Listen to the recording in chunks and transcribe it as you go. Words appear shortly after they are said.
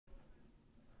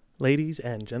Ladies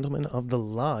and gentlemen of the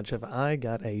Lodge, have I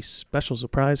got a special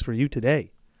surprise for you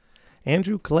today.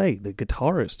 Andrew Clay, the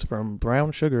guitarist from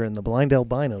Brown Sugar and the Blind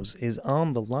Albinos, is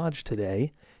on the Lodge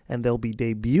today, and they'll be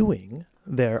debuting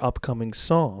their upcoming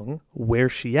song, Where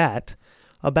She At,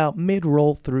 about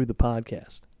mid-roll through the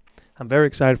podcast. I'm very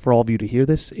excited for all of you to hear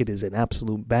this. It is an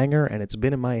absolute banger, and it's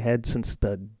been in my head since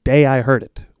the day I heard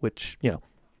it, which,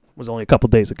 was only a couple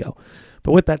days ago.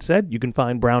 But with that said, you can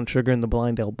find Brown Sugar and the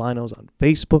Blind Albinos on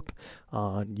Facebook,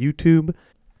 on YouTube,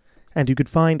 and you could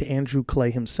find Andrew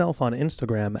Clay himself on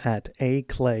Instagram at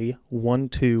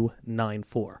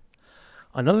aclay1294.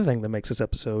 Another thing that makes this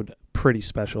episode pretty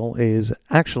special is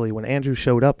actually when Andrew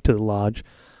showed up to the Lodge,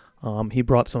 he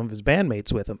brought some of his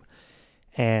bandmates with him.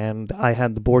 And I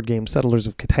had the board game Settlers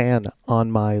of Catan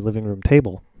on my living room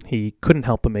table. He couldn't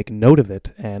help but make a note of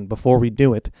it, and before we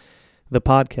knew it, the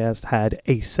podcast had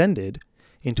ascended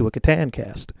into a Catan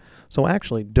cast. So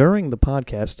actually, during the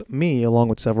podcast, me, along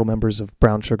with several members of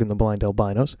Brown Sugar and the Blind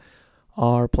Albinos,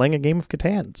 are playing a game of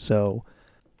Catan. So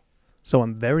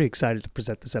I'm very excited to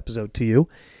present this episode to you.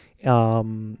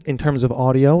 In terms of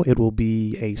audio, it will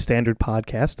be a standard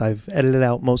podcast. I've edited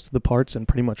out most of the parts and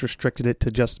pretty much restricted it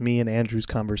to just me and Andrew's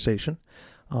conversation.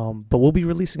 But we'll be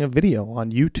releasing a video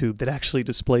on YouTube that actually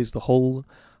displays the whole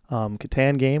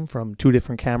Catan game from two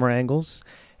different camera angles.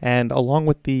 And along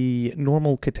with the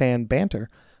normal Catan banter,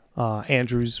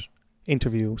 Andrew's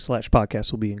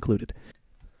interview/podcast will be included.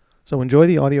 So enjoy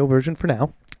the audio version for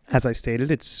now. As I stated,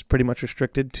 it's pretty much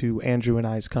restricted to Andrew and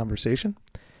I's conversation.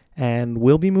 And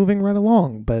we'll be moving right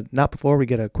along, but not before we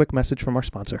get a quick message from our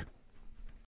sponsor.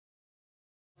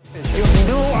 You have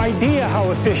no idea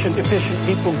how efficient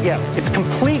people get. It's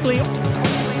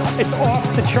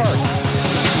off the charts.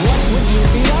 What would you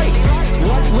be like?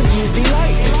 What would you be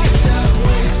like?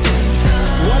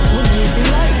 What would you be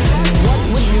like? What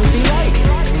would you be like?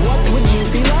 What would you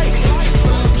be like? What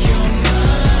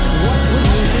would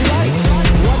you be like?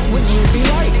 What would you be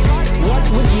like? What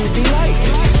would you be like?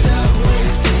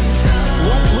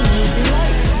 What would you be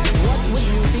like? What would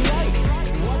you be like?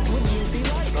 What would you be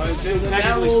like? It didn't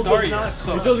technically start yet.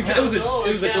 So. It was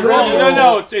a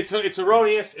No, it's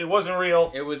erroneous. It wasn't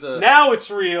real. It was a now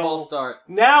it's real. false start.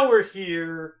 Now we're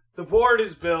here. The board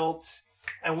is built,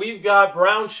 and we've got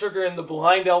Brown Sugar and the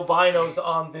Blind Albinos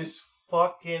on this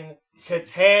fucking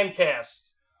Catan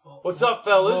cast. What's up,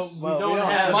 fellas? Well, we don't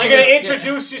have. You're gonna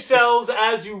introduce yourselves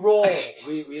as you roll.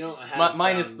 We don't have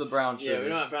minus the brown sugar. Yeah, we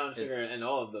don't have brown sugar and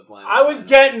all of the blind. I was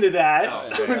getting to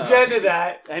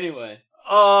that. Anyway.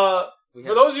 For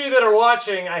those of you that are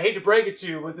watching, I hate to break it to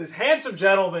you, but this handsome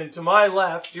gentleman to my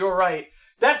left, your right,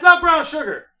 that's not Brown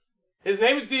Sugar. His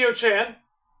name is Dio Chan.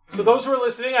 So those who are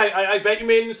listening, I bet you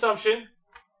made an assumption,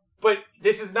 but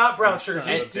this is not Brown Sugar.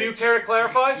 Do you care to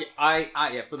clarify?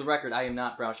 Yeah, for the record, I am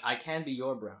not brown sugar. I can be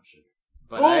your brown sugar,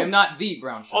 but I am not the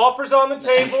brown sugar. Offers on the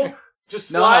table. Just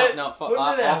slide no,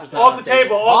 off the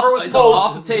table. Offer was pulled.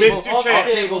 Off the table. Missed your Off chance.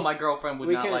 the table. My girlfriend would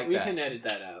not like that. We can edit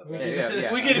that out.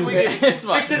 Yeah. We can It's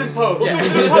fine. fix it in post. Yeah. Fix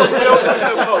it in post. We always fix it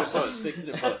in post. Fix it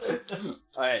in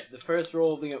post. Alright, the first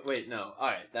roll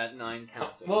Alright, that 9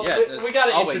 counts. Well, Yeah, we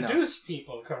gotta I'll wait introduce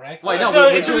people, correct? Wait, no, So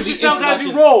we're introduce doing the yourselves as you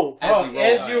introduction. roll.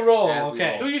 As you roll,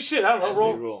 okay. Do your shit. I don't know. As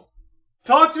we roll.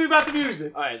 Talk to me about the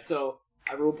music. Alright, so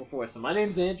I rolled before. So my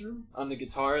name's Andrew. I'm the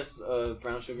guitarist of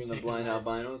Brown Sugar and the Blind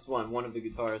Albinos. Well, I'm one of the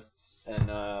guitarists, and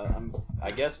I'm,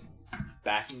 I guess,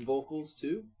 backing vocals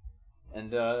too.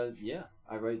 And I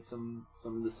write some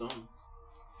of the songs.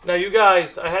 Now, you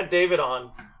guys, I had David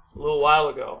on a little while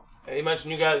ago, and he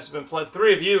mentioned you guys have been playing.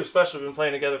 3 of you, especially, have been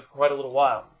playing together for quite a little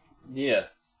while. Yeah,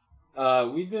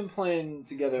 we've been playing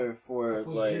together for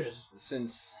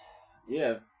since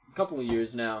a couple of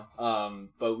years now.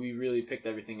 But we really picked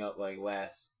everything up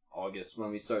last August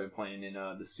when we started playing in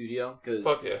the studio, because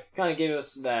kind of gave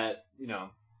us that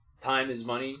time is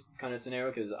money kind of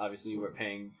scenario, because obviously we're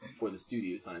paying for the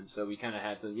studio time, so we kind of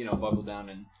had to buckle down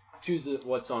and choose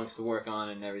what songs to work on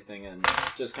and everything, and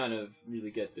just kind of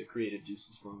really get the creative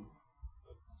juices flowing.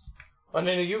 I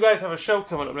mean, you guys have a show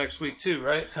coming up next week too,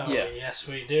 right? Oh, Yeah. Yes,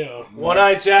 we do.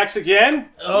 One-Eyed Jacks again?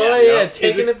 Oh, Yes.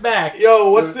 taking it back.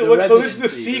 Yo, so this is the residency,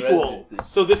 sequel. residency.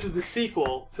 So this is the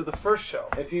sequel to the first show.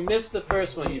 If you missed the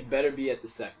first one, you better be at the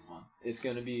second one. It's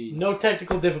going to be... No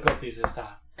technical difficulties this time.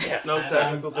 Yeah, no I'm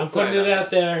technical. putting it out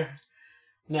there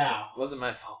now. Wasn't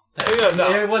my fault.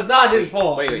 It was not his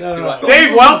fault. Wait, No.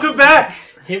 Dave, welcome back.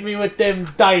 Hit me with them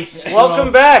dice.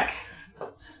 Welcome back.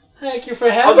 Thank you for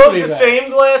Are having those me the back.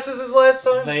 same glasses as last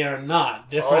time? They are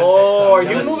not. Different Oh, are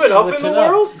this time. you Gotta moving up switch in the it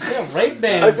up. world? Yeah, Ray I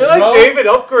Bans, feel like bro. David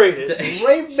upgraded.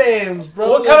 Ray Bans, bro.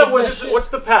 What kind of Look at was that this? What's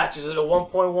the patch? Is it a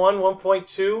 1.1,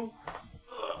 1.2?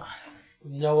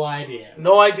 No idea.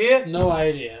 No idea? No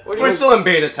idea. What do We're you- still in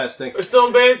beta testing. We're still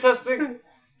in beta testing?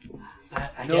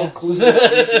 I No guess. clue.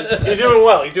 You're doing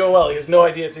well. You're doing well. He has no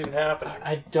idea it's even happening.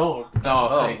 I don't.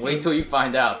 Oh, wait till you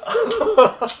find out.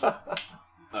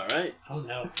 All right. Oh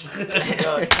no.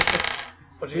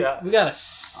 What you got? We got a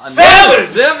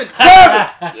Seven!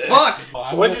 Fuck!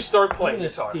 So when did you start playing I'm gonna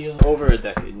guitar? steal- Over a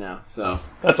decade now. So.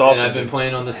 That's And awesome. I've been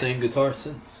playing on the same guitar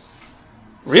since.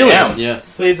 Really? Damn. Yeah.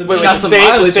 Please, Wait, got like the some same,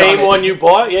 mileage on it. one you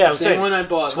bought? Yeah, I'm Same saying. one I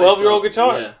bought. 12-year-old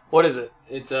myself. guitar? Yeah. What is it?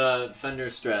 It's a Fender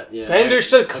Strat. Yeah. Fender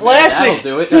Strat That'll Classic!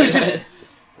 do it. Dude, just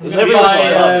never buy, let you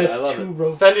down. I love two it.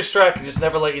 rope. Fender Strat can just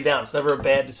never let you down. It's never a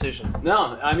bad decision.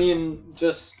 No, I mean,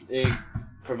 just it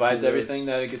provides Two everything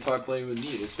that a guitar player would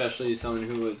need, especially someone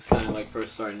who was kind of like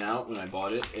first starting out when I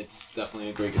bought it. It's definitely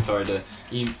a great guitar to,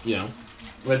 you know,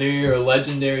 whether you're a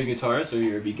legendary guitarist or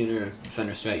you're a beginner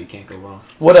Fender Strat, you can't go wrong.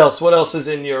 What else? What else is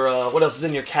in your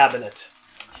cabinet?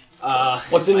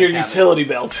 What's in My your cabinet. utility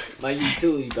belt? My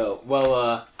utility belt.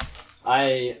 Well,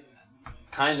 I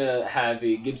kind of have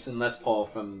a Gibson Les Paul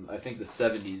from I think the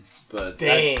 70s, but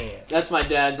Damn. that's my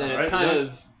dad's, and it's Alright, kind yeah.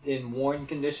 of in worn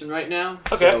condition right now.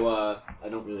 Okay. So I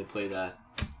don't really play that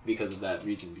because of that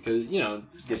reason. Because you know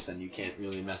it's Gibson, you can't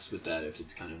really mess with that if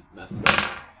it's kind of messed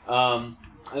up.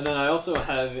 And then I also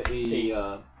have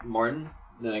a Martin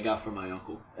that I got from my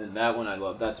uncle, and that one I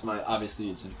love. That's my obviously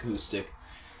it's an acoustic.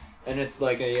 And it's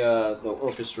like the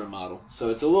orchestra model, so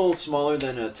it's a little smaller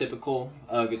than a typical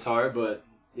guitar. But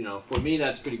you know, for me,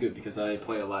 that's pretty good because I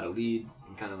play a lot of lead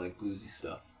and kind of like bluesy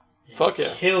stuff. Fuck yeah.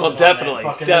 Kills Well, it on that definitely,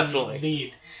 fucking definitely.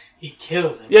 Lead. He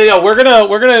kills it. Yeah, we're gonna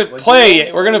What's play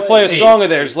your- we're gonna play a Hey. song of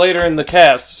theirs later in the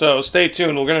cast. So stay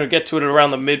tuned. We're gonna get to it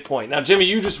around the midpoint. Now, Jimmy,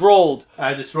 you just rolled.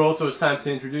 I just rolled, so it's time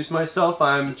to introduce myself.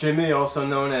 I'm Jimmy, also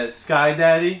known as Sky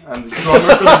Daddy. I'm the drummer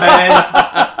for the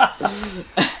band.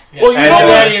 Yeah, Well, you Sky know what?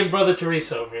 Daddy and Brother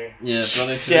Teresa over here. Yeah,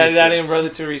 brother. Scatty Daddy and Brother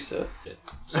Teresa.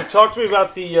 So talk to me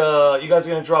about the. You guys are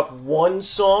gonna drop one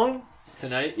song.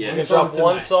 Tonight. We're Yeah. gonna song drop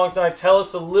one tonight. song tonight. Tell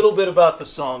us a little bit about the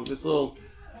song. This little.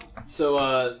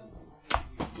 So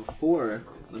before,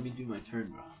 let me do my turn,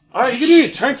 bro. All right, you can do your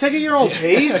turn. Take it at your own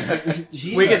pace.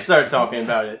 We can start talking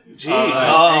about it. Gee,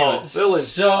 anyway. villain.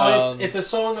 So it's a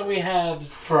song that we had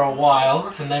for a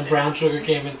while, and then Brown Sugar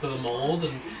came into the mold,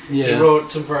 and he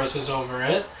wrote some verses over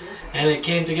it, and it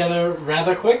came together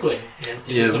rather quickly. And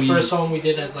it was the first song we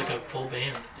did as like a full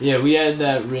band. Yeah, we had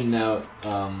that written out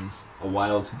a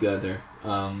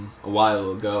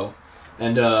while ago,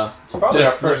 and Probably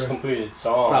Just our first never- completed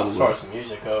song Probably. as far as the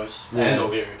music goes Yeah. and the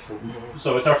lyrics.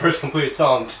 So it's our first completed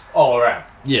song all around.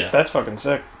 yeah, That's fucking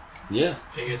sick. yeah,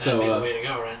 Figured So, that'd be the way to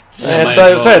go, right? Yeah, might it's,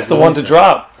 I as say well it's the go one to with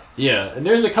drop yeah. And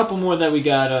there's a couple more that we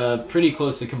got pretty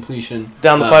close to completion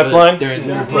down the but pipeline. They're post.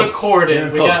 They're Recorded.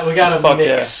 in We got post. a Fuck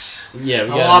mix. Yeah, we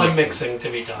A got lot of mixing.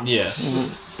 mixing to be done. Yeah,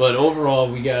 but overall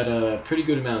we got a pretty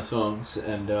good amount of songs,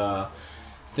 and I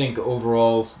think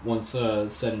overall once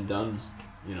said and done,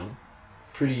 you know,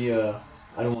 pretty. I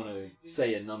don't want to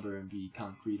say a number and be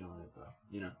concrete on it, though.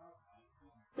 You know,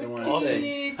 I don't want to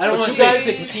say. I don't want to say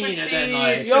 16 and then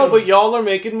like. Yo, but y'all are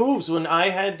making moves. When I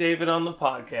had David on the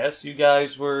podcast, you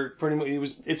guys were pretty much.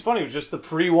 It's funny. It was just the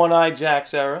pre-One-Eye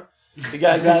Jacks era. You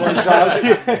guys had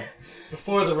on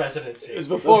Before the residency. It was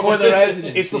before the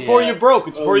residency. It's before you broke.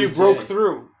 It's before you OJ. broke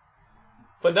through.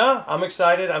 But no, I'm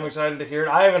excited. I'm excited to hear it.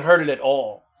 I haven't heard it at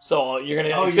all. So you're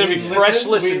gonna. Oh, it's you gonna be didn't fresh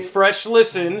listen? fresh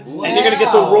listen, and you're gonna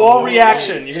get the raw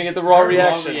reaction. You're gonna get the raw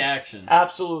reaction. reaction.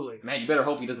 Absolutely. Man, you better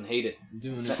hope he doesn't hate it.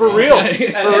 Doing it. For real. At For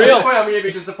this real. point, I'm going to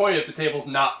be disappointed if the table's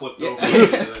not flipped Yeah. over.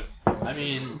 Into this. I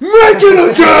mean, Make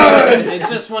it again. it's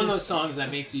just one of those songs that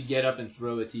makes you get up and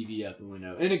throw a TV out the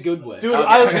window in a good way. Dude,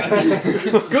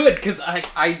 Good, because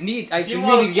I need If you really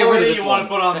want need to to get rid of this you want one.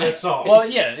 to put on this song. Well,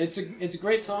 yeah, it's a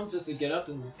great song just to get up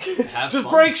and have just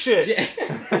fun. break shit. Yeah,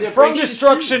 From break shit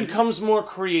destruction too. comes more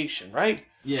creation, right?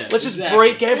 Yeah, Let's just exactly.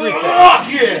 break everything.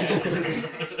 Fuck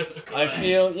yeah! I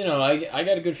feel, you know, I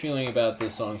got a good feeling about the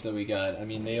songs that we got. I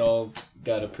mean, they all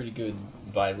got a pretty good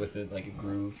vibe with it, like a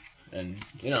groove, and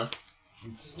you know,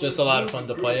 it's just a lot of fun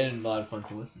to play and a lot of fun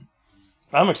to listen.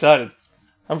 I'm excited.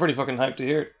 I'm pretty fucking hyped to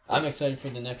hear it. I'm excited for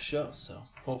the next show, so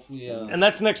hopefully. And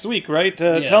that's next week, right?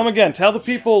 Yeah. Tell them again. Tell the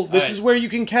people this Alright. is where you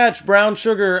can catch Brown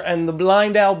Sugar and the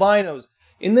Blind Albinos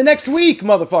in the next week,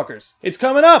 motherfuckers. It's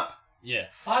coming up. yeah,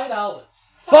 $5.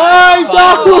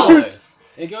 $5.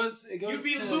 It goes. You'd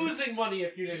be to- losing money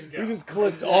if you didn't go. We just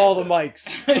clipped all the mics.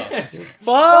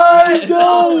 Oh.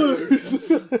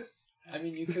 $5. I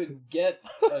mean, you could get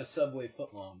a Subway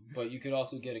footlong, but you could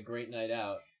also get a great night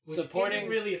out. Which Supporting isn't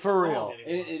really a For footlong real.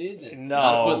 anymore. it isn't. No.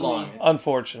 It's a footlong.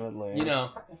 Unfortunately. You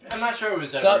know, I'm not sure it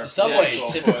was ever. Subway,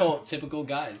 Yeah, typical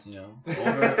guys. You know,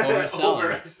 overselling,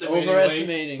 Overestimating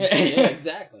overestimating. Yeah,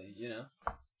 exactly. You know.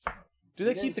 Do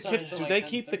they You keep the didn't sign kitchen? until Do like they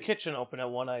keep the 10:30. kitchen open at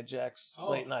One Eye Jack's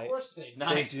Oh, late of night? course they do.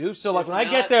 Nice. They do. So like If when I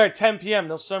not- get there at 10 p.m.,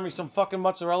 they'll serve me some fucking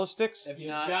mozzarella sticks. If You're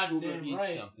not, goddamn Uber Eats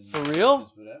right. something. For real?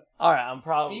 Just whatever. All right, I'm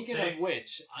probably. Speaking of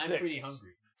which, I'm pretty Six.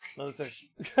 hungry. No, 6.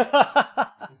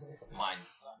 Mine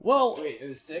is done. Well, Wait, it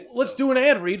was 6. let's do an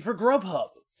ad read for Grubhub.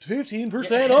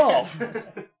 15% off. I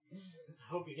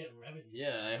hope you're getting revenue.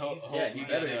 Yeah, I hope. Yeah, you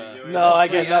better uh, be doing No, I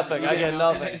get Yeah, nothing. you I get get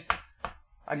nothing.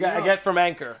 I No. get from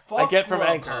Anchor. I Fuck get from Grubhub.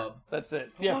 Anchor. That's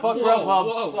it. Yeah, fuck Whoa, Grubhub.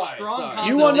 whoa, Sorry, strong sorry.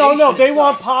 You want no? They condemnation.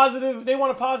 want positive. They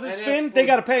want a positive And spin. as They for-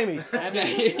 gotta pay me.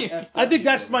 I I think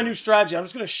that's my new strategy. I'm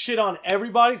just gonna shit on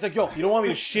everybody. It's like, yo, if you don't want me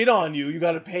to shit on you, you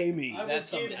gotta pay me. I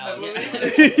That's would something give-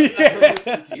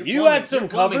 else. Yeah. Your You plumbing- had some your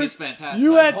plumbing covers. is fantastic.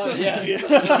 You had Oh, some. yes.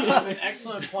 I'm an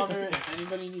excellent plumber. If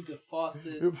anybody needs a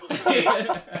faucet.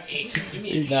 Give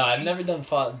me a No, I've never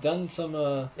done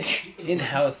some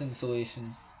in-house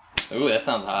insulation. Ooh, that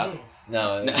sounds hot.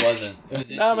 No, it wasn't. It was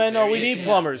No, itchy, man, no. very We need itchy.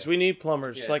 plumbers. We need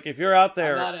plumbers. Yeah. Like if you're out I'm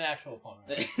there, not an actual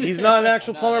plumber. he's not an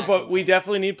actual I'm not plumber, an actual but we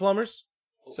definitely need plumbers.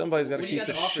 Somebody's got to What do you keep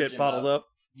got the to offer, shit Jim bottled Bob? up.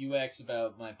 You asked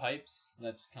about my pipes.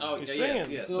 That's kind Oh, of You're yeah, singing. yes,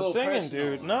 yes. It's a You're little singing, personal.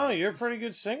 dude. No, you're a pretty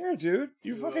good singer, dude.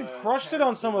 You fucking uh, crushed it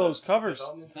on some of those covers.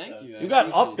 Thank you. You got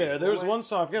up appreciate there. it. There was one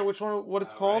song. I forget which one, what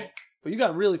it's called, but you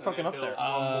got really fucking up there.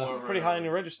 Pretty high on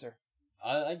your register.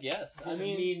 I guess. I I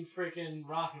mean, mean freaking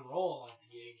rock and roll on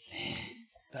the gig.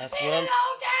 That's what I'm.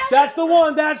 That's the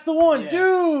one. That's the one, Yeah.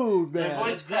 dude, Their man.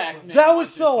 voice cracked, man. That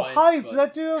was so once or twice, hyped. but-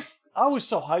 That dude. I was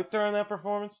so hyped during that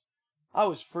performance. I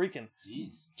was freaking.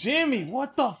 Jeez. Jimmy,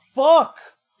 what the fuck?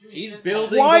 He's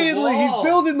building Quietly, the he's wall.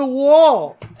 building the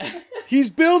wall. He's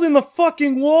building the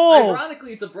fucking wall.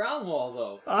 Ironically, it's a brown wall,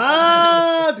 though.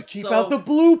 Ah, to keep So- out the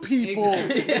blue people.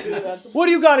 What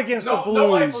do you got against the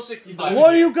No Eiffel blues? 65.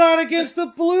 What do you got against the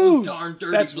blues? Those darn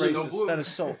dirty That's blues. racist. No That is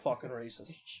so fucking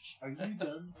racist. Are you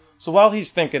done? So while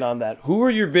he's thinking on that, who are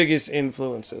your biggest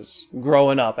influences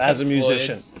growing up as a Pink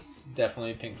musician? Floyd.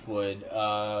 Definitely Pink Floyd.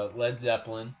 Led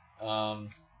Zeppelin.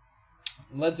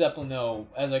 Led Zeppelin, though,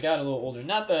 as I got a little older,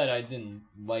 not that I didn't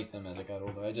like them as I got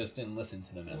older, I just didn't listen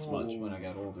to them as much when I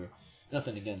got older.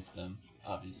 Nothing against them,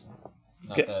 obviously.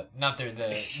 Not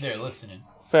they're listening.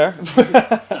 Fair.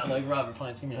 It's not like Robert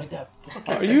Plant's gonna be like that.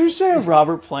 Are you saying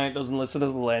Robert Plant doesn't listen to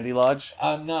the Landy Lodge?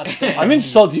 I'm not saying. I'm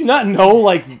insulted. Do you not know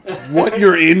like what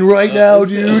you're in right now,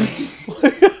 dude?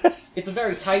 It's a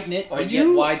very tight knit Are but yet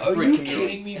you widespread community.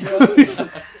 kidding me, bro?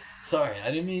 Sorry,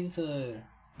 I didn't mean to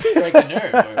strike a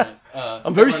nerve.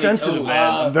 I'm very Step on your sensitive, toes.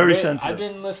 man. I'm very I've sensitive.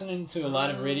 been listening to a lot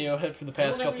of Radiohead for the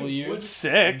past couple of years.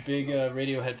 Sick. Big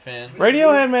Radiohead fan.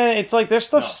 Radiohead, man, it's like their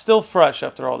stuff's still fresh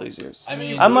after all these years. I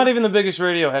mean, I'm not even the biggest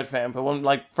Radiohead fan, but when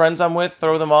like friends I'm with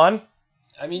throw them on,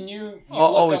 I mean, you I'll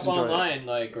look always up enjoy it. online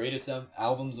like greatest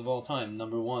albums of all time.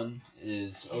 Number 1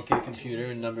 is OK Computer,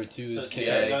 and number 2 is Kid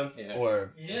A, Yeah.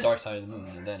 or Yeah. Dark Side of the Moon,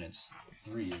 and then it's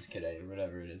 3 is Kid A or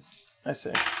whatever it is. I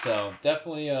see. So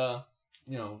definitely,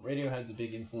 Radiohead's a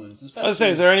big influence. I Especially was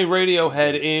saying, is there any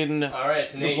Radiohead in All right,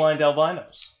 it's the Nate. Blind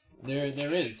Albinos? there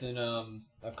is, and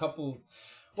a couple.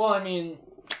 Well, I mean,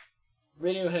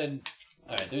 Radiohead.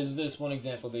 All right, there's this one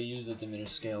example. They use a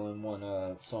diminished scale in one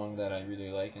song that I really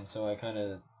like, and so I kind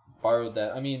of borrowed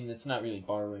that. I mean, it's not really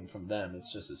borrowing from them;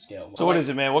 it's just a scale. So what is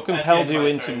it, man? What That's compelled the you my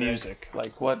into turn, man. music?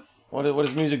 Like what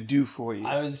does music do for you?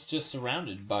 I was just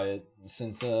surrounded by it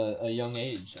since a young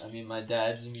age. I mean, my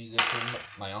dad's a musician.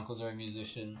 My uncles are a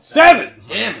musician. 7!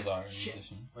 My Damn. uncles are a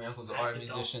musician. My uncles I are have to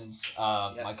musicians.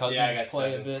 My Yes. cousins Yeah, I got play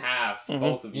 7. a bit. Half, Mhm.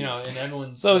 both of you. You know, and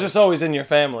everyone's So it's just always in your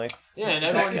family. yeah, and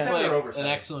Is that everyone's 7 or like over an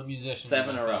 7? excellent musician. 7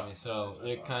 in my or up. family, so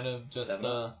it kind of just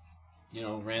 7?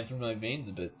 ran through my veins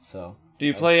a bit. So Do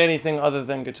you play anything other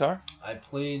than guitar? I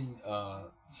played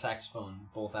saxophone,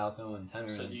 both alto and tenor,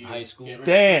 So in you high school, get rid of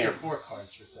Damn. 3 or 4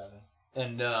 cards for 7.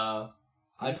 and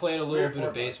I played a 3 little or bit 4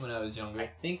 of bass cards. when I was younger. I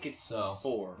think it's So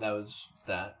 4. that was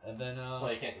that, and then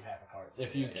Well, you can't do half a card.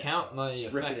 if you Yeah, count so- my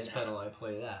Just rip it effects in pedal, I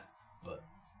play that.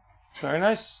 Very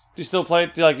nice. Do you still play?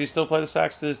 Do you still play the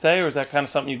sax to this day, or is that kind of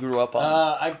something you grew up on?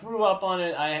 I grew up on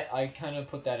it. I kind of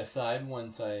put that aside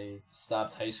once I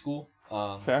stopped high school.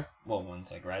 Fair. Well,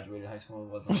 once I graduated high school, it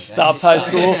wasn't like Stopped I high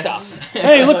school? Stopped.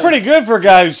 Hey, you look pretty good for a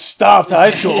guy who stopped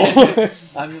high school.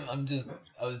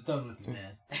 I was done with you,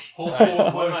 man. Whole school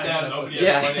Alright, closed what am I down. gonna Nobody put-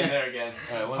 ever Yeah. went in there again.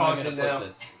 Alright, what am I Taunted gonna now. put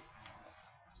this?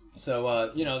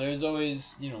 So, there's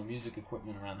always, music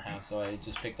equipment around the house, so I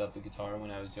just picked up the guitar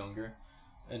when I was younger.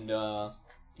 And,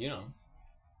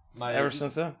 Ever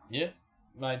since then? Yeah.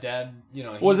 My dad,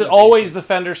 Was it always the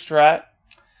Fender Strat?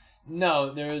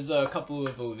 No, there was a couple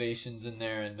of Ovations in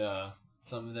there, and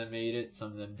some of them made it,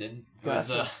 some of them didn't. It was,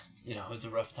 it was a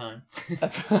rough time.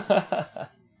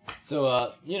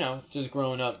 So, just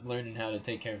growing up, learning how to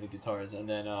take care of the guitars, and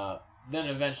then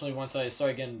eventually, once I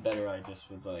started getting better, I just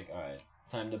was like, all right,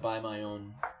 time to buy my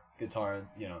own guitar.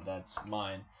 That's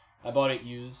mine. I bought it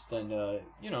used, and it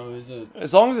was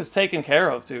as long as it's taken care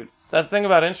of, dude. That's the thing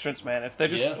about instruments, man. If they're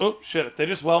just if they're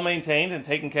just well maintained and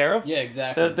taken care of, yeah,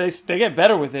 exactly. They get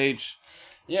better with age.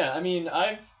 Yeah, I mean,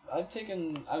 I've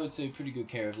taken, I would say, pretty good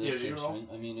care of this instrument.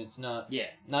 I mean, it's not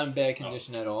in bad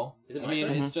condition at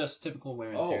had it's just typical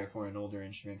wear and tear for an older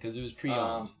instrument because it was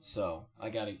pre-owned, so I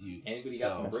got it used. Anybody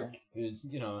got some brick? It was,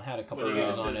 had a couple of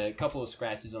years on it, a couple of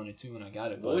scratches on it too when I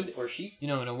got it. Wood or sheep? In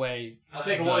a way, I'll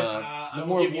take wood. The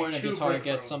more worn a guitar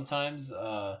gets, sometimes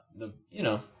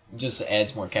just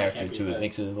adds more character to it,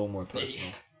 makes it a little more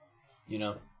personal.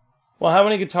 Well, how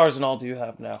many guitars in all do you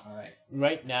have now? All right.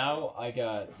 Right now, I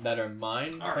got that are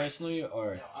mine personally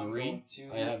are 3.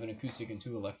 I have an acoustic and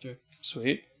 2 electric.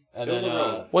 Sweet. And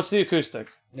then what's the acoustic?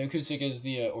 The acoustic is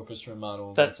the orchestra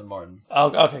model. That's a Martin. Oh,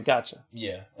 okay, gotcha.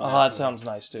 Yeah. Oh, that sounds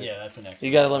nice, dude. Yeah, that's an excellent.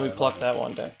 You gotta let me pluck that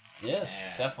one day. Yeah,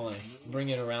 definitely. Bring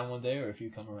it around one day, or if you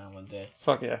come around one day.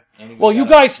 Fuck yeah. Well, you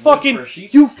guys fucking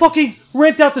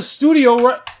rent out the studio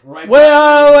right.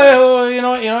 Wait, you know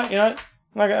what?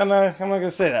 I'm not gonna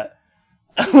say that.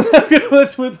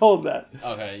 Let's withhold that.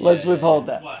 Okay. Let's withhold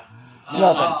that. What?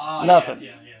 Nothing.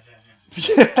 Yes.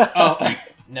 Oh,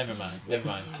 never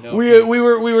mind. No, we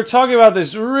were talking about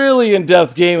this really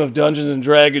in-depth game of Dungeons and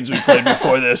Dragons we played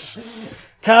before this.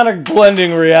 Kind of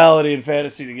blending reality and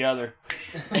fantasy together.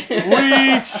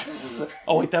 Sweet.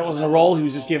 Oh wait, that wasn't a roll. He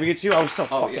was just giving it to you. I was so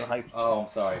fucking hyped. Oh, I'm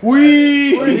sorry.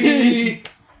 Sweet.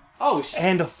 Oh shit.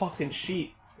 And a fucking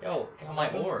sheet. Yo, got my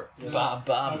oar. Bob,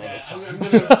 Okay, I'm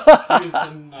motherfucker. gonna use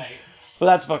the knife. But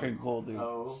that's fucking cool, dude.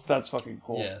 Oh. That's fucking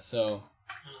cool. Yeah. So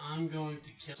And I'm going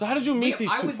to kill. So how did you meet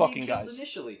these two fucking guys?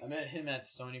 Initially. I met him at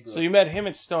Stony Brook. So you met him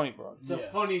at Stony Brook. It's a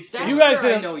funny story. That's You guys where I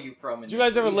didn't- know you from. Did you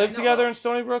guys ever live together in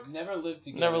Stony Brook? Never lived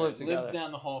together. Never lived together. Lived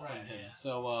down the hall from Right, him. yeah.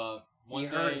 So one You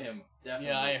day, heard him. Definitely.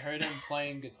 yeah, I heard him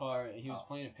playing guitar. He was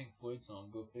playing a Pink Floyd song.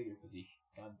 Go figure, because he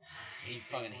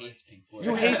fucking hates Pink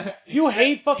Floyd. You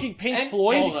hate fucking Pink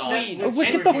Floyd? Hold on. Queen. What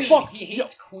And the Queen. fuck? He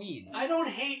hates Queen. I don't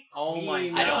hate. Oh my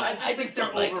Queen. God. I just think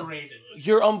they're like 'em. overrated.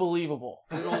 You're unbelievable.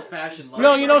 Good old fashioned.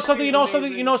 No, you know Queen's something.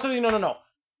 amazing. No.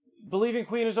 Believing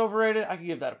Queen is overrated. I can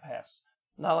give that a pass.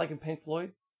 Not liking Pink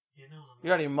Floyd. You know.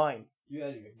 You're out of your mind. You out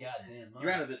of your goddamn mind.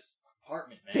 You're out of this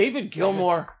apartment, man. David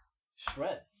Gilmour.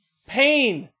 Shreds.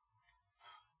 Pain,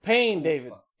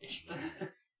 David.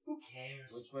 Who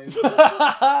cares? Which way?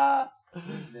 I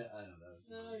don't know.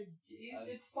 No,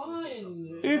 it's fine.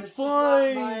 It's just not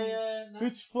fine. my,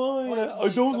 It's fine. Like, I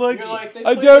don't like. you're like, they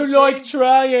I play don't the like same-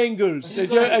 triangles.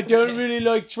 He's I like- don't really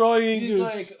like He's triangles.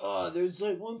 like, oh, there's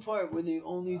like one part where they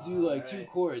only do like 2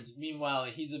 chords. Meanwhile,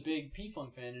 he's a big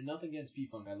P-Funk fan, and nothing against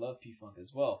P-Funk. I love P-Funk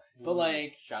as well. But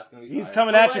like, Shot's gonna be He's fired.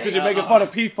 coming at you because you're making fun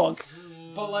of P-Funk.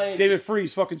 but like, David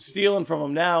Freeze fucking stealing from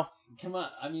him now. come on.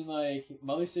 I mean, like,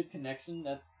 Mothership Connection.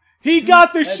 That's He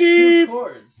got the that's 2 sheep.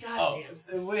 chords. God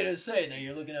Wait a second. Now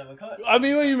you're looking at my card. I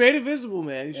mean, well, you made it visible,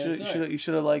 man. You Yeah, should, it's you all should, right. you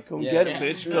should have like, come Yeah, get it, yeah.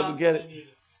 bitch. Come and get it.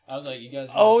 I was like, you guys.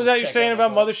 Oh, was just that you check saying out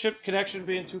about my card. Mothership Connection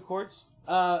being 2 chords?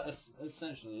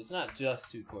 Essentially, it's not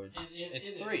just 2 chords.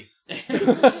 It's It 3.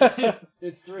 is.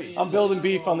 It's 3. I'm building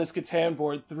beef on this Catan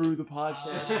board through the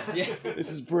podcast. Yeah. This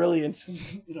is brilliant.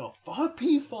 Fuck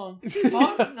P-Funk.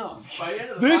 Fuck no.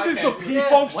 This is the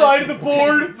P-Funk side of the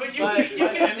board. But But you by the can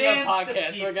end of the dance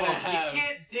podcast, to we're gonna P-Funk. have You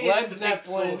can't Led dance to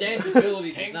Zeppelin, Pink Floyd. Danceability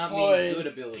does Pink not Floyd, mean good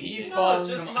ability. P-Funk.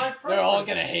 No, just my They're all preference.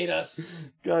 gonna hate us.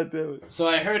 God damn it. So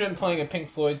I heard him playing a Pink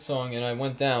Floyd song, and I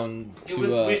went down It to.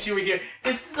 was wish you were here.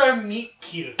 This is our meet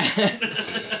cute.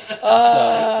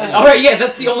 All right, yeah,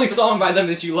 that's the only song by them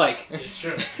that you like. It's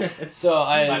true. So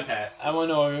My I pass.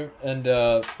 went over, and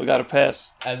We got to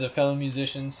pass. as a fellow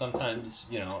musician, sometimes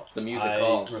The music I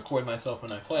calls. record myself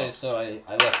when I play. So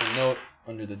I left a note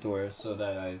under the door so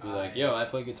that I'd be like, "Yo, I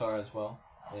play guitar as well,"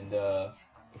 and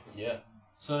yeah.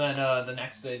 So then the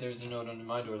next day, there's a note under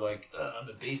my door like, "I'm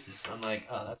a bassist." I'm like,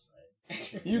 "Oh, that's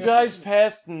right." You guys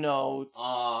passed notes.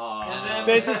 And then-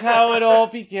 This is how it all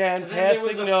began, And then there was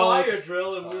passing a fire notes.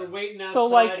 drill, and we were waiting outside So,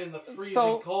 like, in the freezing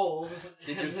so- cold. Did And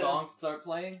your then song start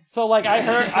playing? So like I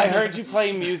heard you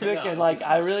play music and like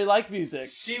I really like music.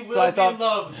 "She Will So I thought- Be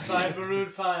Loved" by Maroon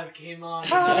 5 came on.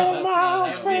 How and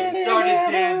miles we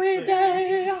started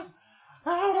dancing.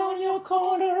 out on your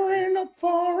corner in the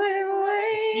pouring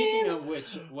rain. Speaking of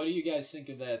which, what do you guys think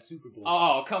of that Super Bowl?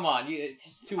 Oh, come on.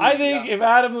 It's too I easy. think if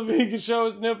Adam Levine could show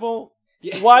his nipple,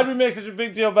 Yeah. why'd we make such a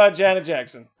big deal about Janet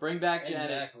Jackson? Bring back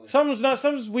Janet. Exactly.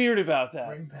 Something's weird about that.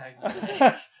 Bring back.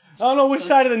 I don't know which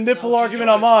side of the nipple argument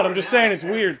I'm on. I'm just saying it's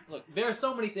weird. Look, there are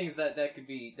so many things that could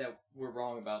be that we're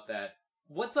wrong about that.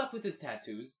 What's up with his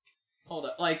tattoos? Hold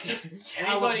up, like,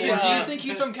 Anybody, do you think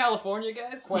he's from California,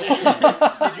 guys?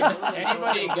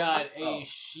 Anybody got a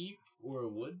sheep or a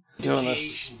wood? Doing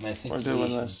this. We're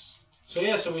doing this. So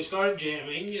yeah, so we started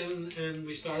jamming and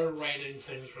we started writing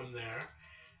things from there.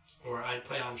 Or I'd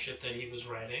play on shit that he was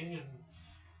writing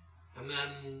and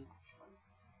then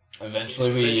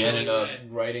Eventually we ended up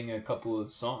writing a couple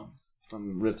of songs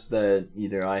from riffs that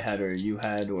either I had or you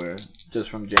had, or just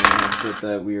from jamming and shit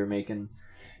that we were making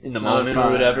in the moment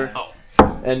or whatever. Oh.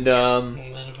 And then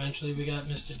eventually we got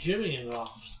Mr. Jimmy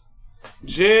involved.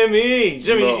 Jimmy,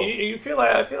 Bro. you feel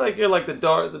like I feel like you're like the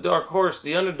dark horse,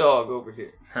 the underdog over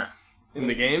here. In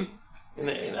the game?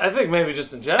 I think maybe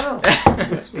just in general.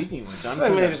 speaking of which, I'm I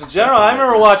think maybe just in general. I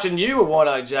remember watching you with One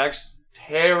Eye Jacks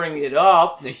tearing it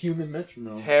up, the human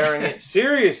metronome, tearing it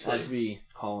seriously. as we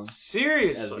call him, as we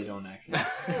Seriously. don't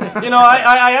actually. You know,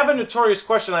 I have a notorious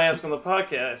question I ask on the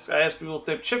podcast. I ask people if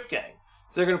they have chip gang,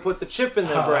 if they're going to put the chip in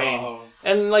their brain. Oh.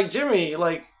 And like Jimmy,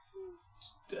 like,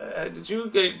 did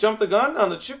you jump the gun on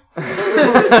the chip?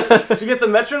 Did you get the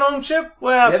metronome chip?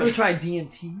 What You happened? ever tried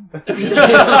DMT?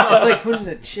 It's like putting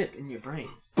a chip in your brain.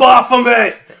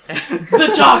 Baphomet!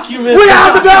 The document. We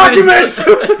have the documents!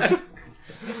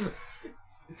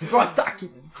 He brought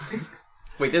documents.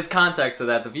 Wait, there's context to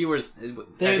that. The viewers,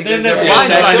 They're they're never-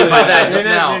 blindsided by that just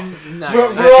They're now.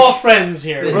 We're all friends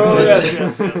here. Oh,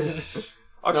 yes.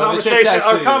 Our No, the chip's our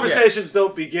actually- conversations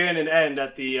don't begin and end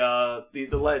at the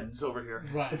leads over here.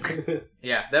 Right.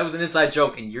 Yeah, that was an inside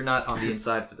joke, and you're not on the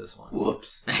inside for this one.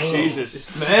 Whoops.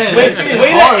 Jesus. Man, Way this is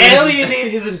to hard.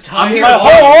 alienate his entire here My to whole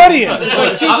fuck- audience. It's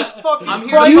like, Jesus fucking I'm here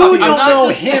Christ. to You fuck. I'm don't not know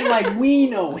just, him like we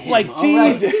know him. Like, all right?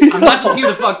 Jesus. I'm not just here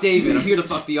to fuck David. I'm here to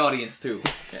fuck the audience too.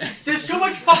 There's too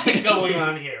much fucking going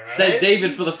on here. Right? Said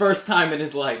David for the first time in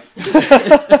his life.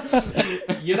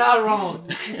 You're not wrong.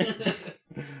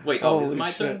 Wait, is Holy it my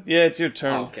shit. turn? Yeah, it's your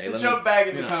turn. Oh, okay, To let me jump back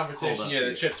in the hold conversation, on. yeah,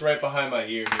 the chip's right behind my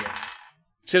ear here.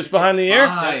 Chips behind the ear?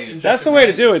 Fine. That's the way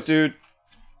to do it, dude.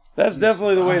 That's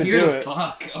definitely the way I'm to here do to it.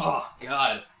 fuck. Oh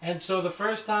god. And so the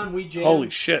first time we jammed, Holy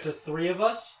shit. the three of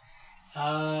us,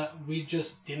 we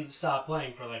just didn't stop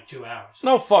playing for like 2 hours.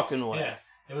 No fucking way. Yeah,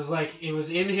 it was like it was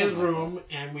in his room,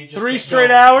 and we just 3 kept straight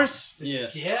going. hours? Yeah.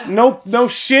 Yeah, No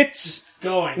shits?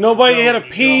 going. Nobody going, had a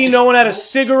pee? going. No one had a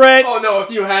cigarette? Oh no,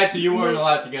 if you had to, you weren't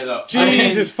allowed to get up.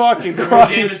 Jesus fucking We were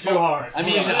jamming Christ. too hard. I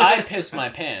mean, I pissed my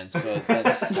pants, but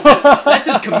that's That's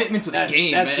his commitment to the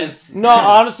game, that's man. just No,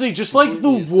 honestly, just like the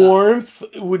Completely aside. warmth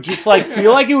would just like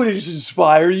feel like it would just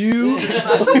inspire you.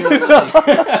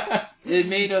 it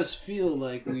made us feel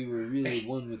like we were really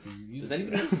one with the music. Does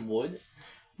anybody have some wood?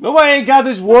 Nobody ain't got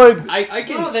this wood. I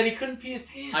can. No, then he couldn't pee his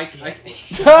pants. Bro,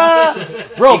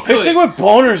 He could. pissing with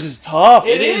boners is tough.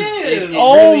 It is. is. It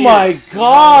Oh really my is.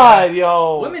 god,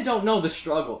 yo. Women don't know the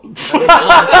struggle.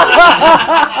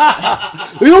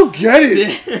 They don't get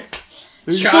it.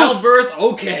 They just don't, Childbirth,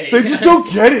 okay. they just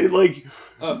don't get it. Like,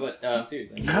 Oh, but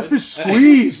seriously, you have to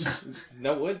squeeze.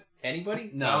 No wood?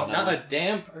 Anybody? No, not a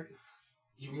damn.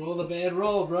 You rolled a bad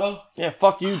roll, bro. Yeah,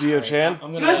 fuck you, Dio-chan.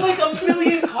 I'm You gonna. had like a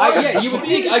million cards. Yeah, you would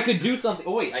think I could do something.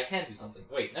 Oh wait, I can't do something.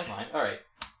 Wait, never mind. All right,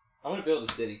 I'm gonna build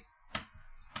a city.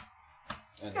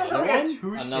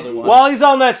 Another one. While he's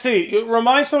on that city,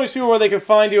 remind some of these people where they can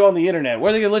find you on the internet,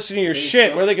 where they can listen to your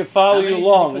shit, where they can follow How you many did you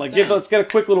along. put Like, down? let's get a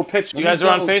quick little pitch. You me guys are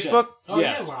on double check. Facebook? Oh,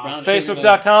 Yes, yeah, we're on brown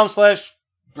Facebook.com/.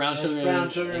 Brown That's sugar, brown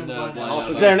sugar and blind blind apple.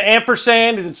 apple. Is there an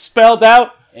ampersand? Is it spelled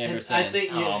out? Ampersand. I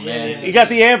think, Oh, yeah, man. yeah. You got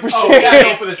the Oh, we ampersand. gotta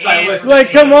go for the stylist.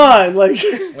 Like, come on. Like,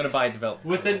 I'm gonna buy a developer.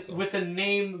 with a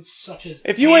name such as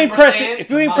if you ain't pressing,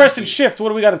 Ampersand, shift, what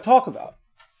do we got to talk about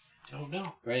don't know.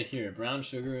 Right here, brown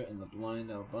sugar and the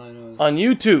blind albinos. on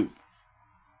YouTube?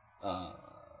 Uh,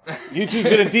 YouTube's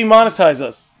gonna demonetize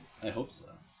us, I hope so.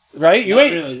 right? You Not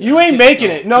ain't really. you ain't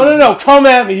making it. No. Come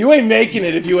at me. You ain't making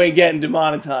it if you ain't getting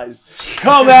demonetized.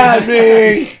 Come at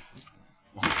me.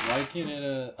 Why can't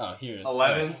it? Oh, here it is.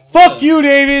 11. Fuck you,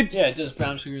 David. Yeah, it's just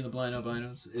brown sugar and the blind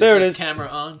albinos. There it this is. Camera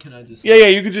on? Can I just? Yeah.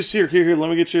 You could just here. Let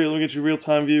me get your real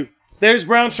time view. There's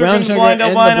Brown Sugar Brown and the Sugar Blind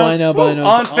and the Albinos, Blind Albinos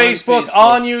on on Facebook, Facebook.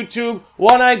 on YouTube,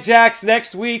 One Eye Jacks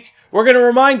next week. We're gonna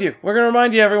remind you.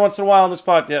 Every once in a while on this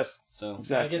podcast. So Gotta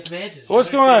Exactly. get the badges. So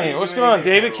what's going on here? What's going on?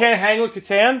 David can't hang with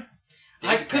Catan?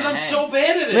 Because I'm so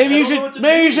bad at it. Maybe I you don't know what to should.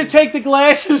 Maybe do. you should take the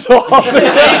glasses off. Maybe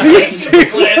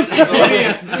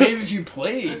if you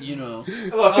played, you know.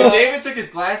 Look, if David took his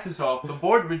glasses off, the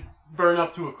board would burn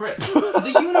up to a crisp.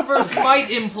 The universe might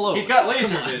implode. He's got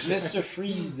laser vision. Mr.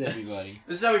 Freeze, everybody.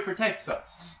 This is how he protects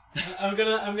us. I'm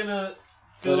gonna.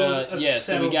 But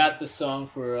so we got the song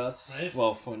for us. Right.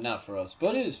 Well, not for us,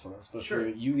 but it is for us. But Sure. for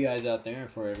you guys out there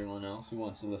and for everyone else who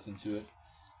wants to listen to it.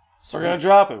 We're gonna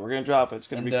drop it. It's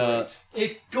gonna And, be great.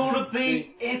 It's gonna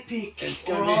be epic. It's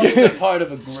a part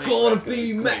of a great. It's gonna record,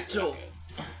 be a great metal.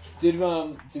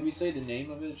 record. Did we say the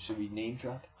name of it? Should we name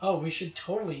drop it? Oh, we should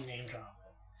totally name drop.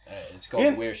 It's called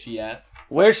Yeah. Where's She At?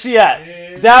 Where's she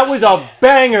at? That was a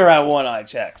banger at One Eye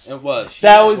Checks. It was.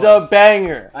 That was a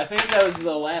banger. I think that was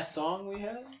the last song we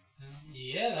had.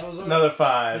 Yeah, that was our Another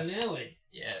 5. finale.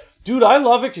 Yes. Dude, I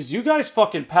love it because you guys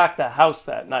fucking packed the house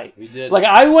that night. We did. Like,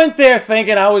 I went there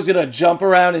thinking I was gonna jump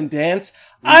around and dance.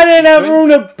 I didn't have room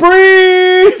to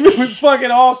breathe! It was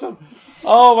fucking awesome.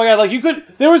 Oh my god, like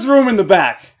there was room in the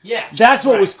back. Yeah. That's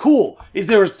what right. was cool, is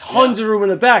there was tons of room in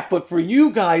the back, but for you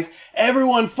guys,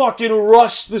 everyone fucking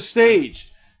rushed the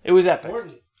stage. It was epic.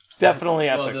 Important. Definitely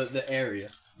well, epic. the area.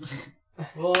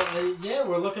 Well, yeah,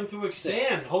 we're looking to expand.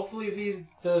 6. Hopefully,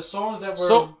 the songs that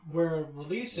we're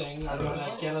releasing are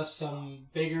gonna get us some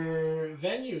bigger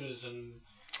venues and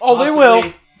Oh, they will.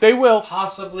 They will.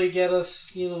 possibly get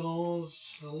us, a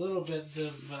little bit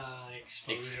of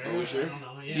exposure. I don't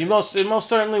know. Yeah. It most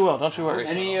certainly will. Don't you worry.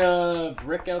 Any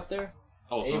brick out there?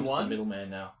 Oh, so I'm just the A1? middleman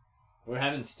now. We're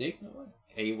having steak? No way.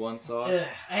 A1 sauce. Ugh,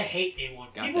 I hate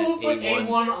A1. Got People that who put A1.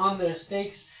 A1 on their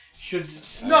steaks should.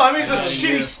 No, I mean it's a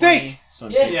shitty steak. So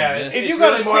I'm Yeah. taking Yeah, this. it's you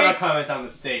got really a more of a steak- comment on the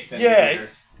steak than Yeah. the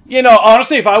You know,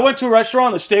 honestly, if I went to a restaurant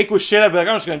and the steak was shit, I'd be like,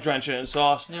 I'm just gonna drench it in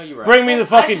sauce. No, you're right. Bring me the I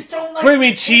fucking. just don't like bring me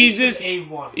the taste cheeses. of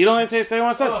A1. You don't like taste A1?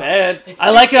 It's not Oh, bad. it's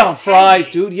I like it on it's fries,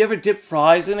 heavy. dude. You ever dip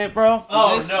fries in it, bro?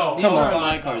 Oh These no! These Come are on.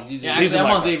 my cards. These Yeah, are These actually, are I'm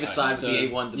my on cards. David's side of the So,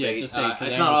 A1 yeah, debate. just saying, 'cause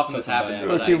It's I not almost often this took them happens. back.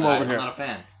 but Look, keep 'em over I'm here. not a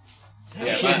fan.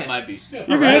 Yeah, might be.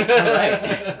 Right.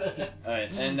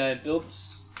 Alright, and I built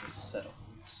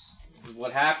settlements. This is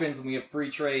what happens when we have free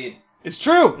trade. It's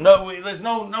true. No, there's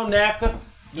no NAFTA,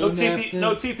 no NAFTA.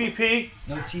 no TPP,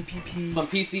 No TPP. Some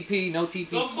PCP, no TPP.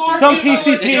 The market some is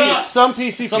PCP, just- some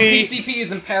PCP. Some PCP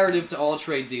is imperative to all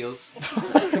trade deals.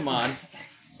 Come on.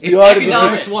 It's The art of the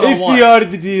economics deal. 101. It's the art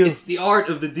of the deal. It's the art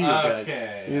of the deal, guys.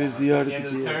 Okay. It is the art The of end the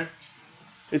of the deal. turn.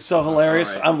 It's so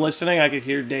hilarious. All right. I'm listening. I could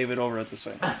hear David over at the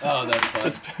same. Oh,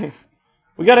 that's fun.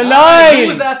 We got a Who 9.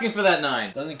 was asking for that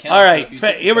 9? Doesn't count. All so right, if you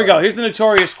fa- took here we the go. card- Here's the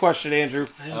notorious question, Andrew.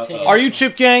 I'm taking Are you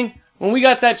Chip Gang? When we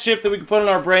got that chip that we can put in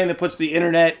our brain that puts the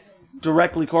internet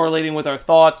directly correlating with our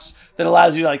thoughts, that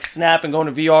allows you to like snap and go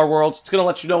into VR worlds, it's gonna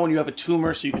let you know when you have a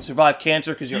tumor so you can survive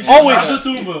cancer because you're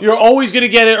always gonna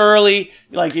get it early.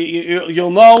 Like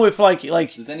you'll know if like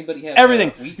Does anybody have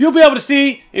everything. wheat? You'll be able to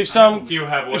see if Do you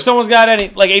have if someone's got any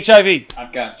like HIV.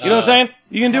 I've got You know what I'm saying?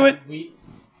 You can do it.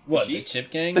 What, the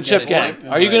chip gang? The Get chip a gang. chip in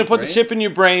Are you my gonna put the brain? chip in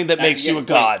your brain that Actually, makes you a wait.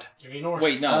 god? Give me an orange.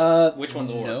 Wait, no. Which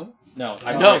one's or? No. No.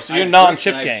 No, so you're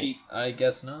non-chip gang. I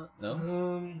guess not.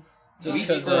 No. Just Wheat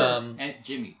because and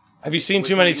Jimmy. Have you seen Which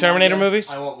too one many do you want Terminator again?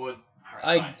 movies? I want wood.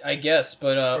 I guess,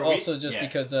 but For wheat? also just Yeah.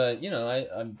 because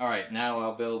I'm All right, now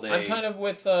I'll build a. I'm kind of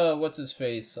with what's his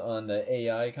face on the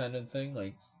AI kind of thing.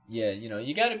 Like, yeah,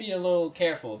 you got to be a little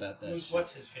careful about that. shit.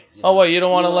 What's his face? Oh wait, you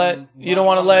don't want to let you don't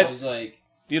want to let was like,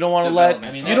 you don't want to let Development.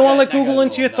 I mean, you don't want to let that guy's Google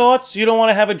into your going nuts. thoughts. You don't want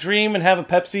to have a dream and have a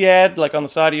Pepsi ad like on the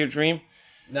side of your dream.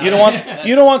 no, You don't want that's-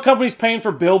 you don't want companies paying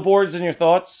for billboards in your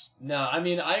thoughts. No, I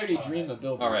mean I already dream of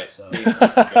billboards. All right. So.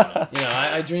 So.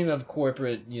 I dream of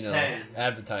corporate, 10.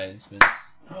 advertisements.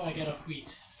 Oh, I got a wheat.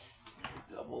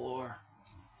 Double or.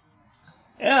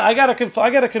 Yeah, I got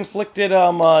a conflicted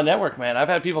network, man. I've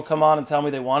had people come on and tell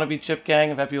me they want to be Chip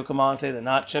Gang. I've had people come on and say they're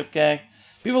not Chip Gang.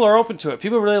 People are open to it.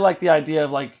 People really like the idea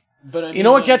of like, But I mean, you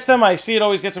know what gets them? I see it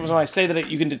always gets them is when I say that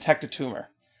you can detect a tumor.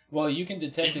 Well, you can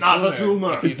detect It's a not a tumor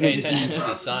tumor. if you pay attention to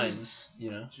the signs.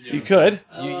 You could.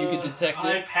 You could detect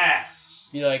I it. pass.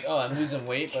 Be like, oh, I'm losing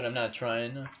weight, but I'm not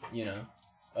trying.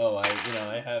 Oh,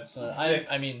 I have some. I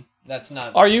 6. mean, that's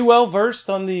not. Are you well versed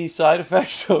on the side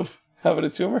effects of having a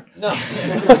tumor? No.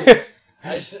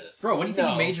 I should, Bro, what do you think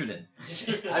No. you majored in?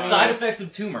 I mean, Side effects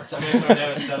of tumor. Somebody throw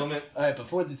down a settlement. All right,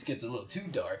 before this gets a little too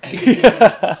dark.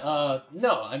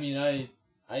 No, I mean,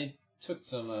 I took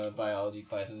some biology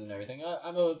classes and everything.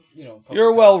 I'm a public You're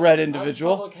a health- well-read I'm a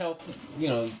individual. public health,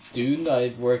 dude.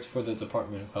 I worked for the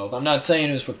Department of Health. I'm not saying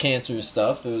it was for cancer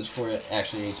stuff. It was for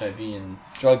actually HIV and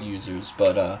drug users,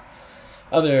 but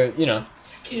other,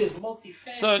 This kid is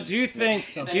multifaceted. So do you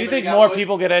think Anybody got more wood?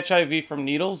 people get HIV from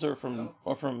needles or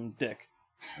from dick?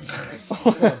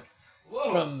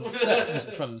 from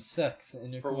sex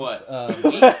intercourse. For what?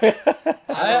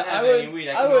 I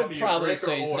would probably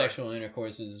say sexual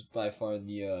intercourse is by far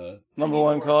the number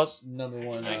one cause. Number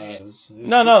one.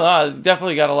 No.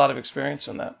 Definitely got a lot of experience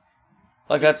on that.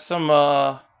 Like that's some.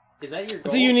 Is that your goal?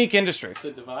 It's a unique industry.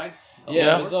 To divide.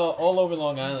 Yeah, it was all over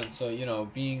Long Island. So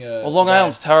being a. Well, Long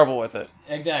Island's terrible with it.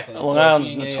 Exactly. Long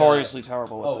Island's notoriously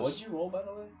terrible with this. Oh, what'd you roll, by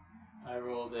the way? I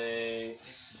rolled a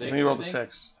 6. You rolled a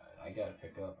 6. I gotta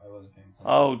pick up. I wasn't paying attention.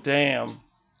 Oh damn!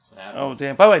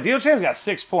 By the way, Dio-chan's got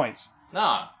 6 points.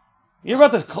 Nah. You're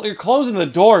closing the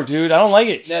door, dude. I don't like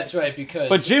it. That's right, because.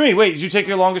 But Jimmy, wait, did you take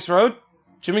your longest road?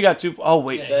 Jimmy got 2. Oh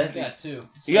wait, yeah, he's got 2.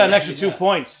 You got an extra 2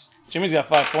 points. Jimmy's got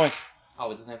 5 points. Oh,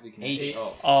 it doesn't have to be connected. 8.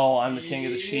 Oh, I'm the king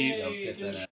of the sheet. Get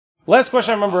that out. Last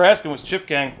question I remember asking was Chip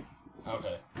Gang.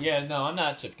 Okay. Yeah, no, I'm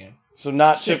not Chip Gang. So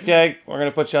not Chip Gang. We're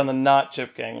gonna put you on the not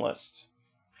Chip Gang list.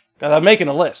 God, I'm making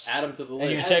a list. Add him to the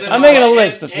list. I'm making a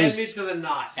list of who's Add me to the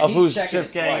knot. who's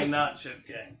Chip Gang and not Chip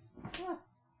Gang.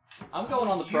 I'm going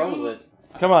on the pro list.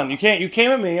 Come on, you can't. You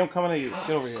came at me. I'm coming at you. Get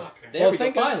over here. There we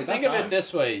go. Finally, think of it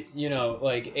this way.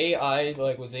 Like AI,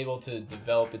 was able to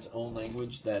develop its own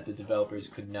language that the developers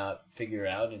could not figure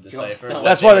out and decipher.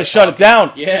 That's why they shut it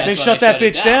down. Yeah, they shut that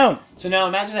bitch down. So now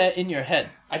imagine that in your head.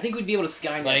 I think we'd be able to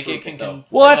Skynet it can though.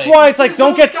 Well, that's why it's like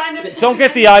don't get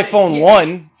the iPhone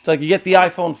 1. It's like you get the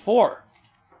iPhone 4.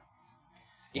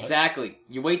 Exactly.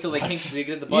 You wait till they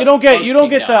get the bug. You don't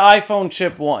get the iPhone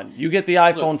chip 1. You get the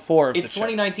iPhone 4. It's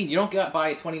 2019. You don't buy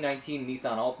a 2019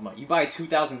 Nissan Altima. You buy a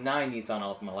 2009 Nissan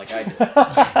Altima like I did.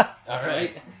 All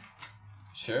right.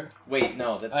 Sure. Wait,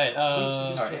 no, that's.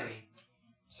 All right.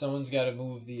 Someone's got to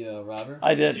move the robber.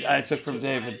 I did. I took from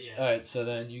David. All right. So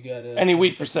then you got to. Any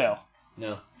wheat for sale?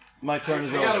 No. My turn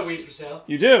is over. I got a wheat for sale.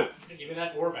 You do. Give me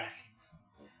that ore back.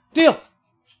 Deal.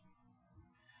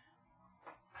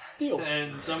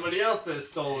 And somebody else has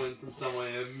stolen from someone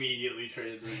and immediately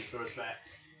traded the resource back.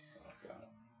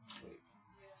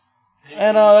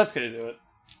 And that's gonna do it.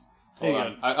 Hold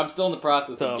on. I'm still in the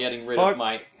process of getting rid fuck? of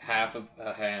my half of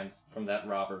a hand from that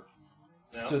robber.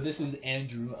 No. So this is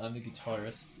Andrew. I'm the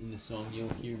guitarist in the song.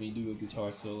 You'll hear me do a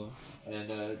guitar solo,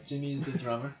 and Jimmy's the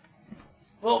drummer.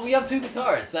 Well, we have 2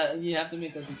 guitarists. You have to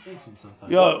make that distinction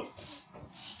sometimes. Yo,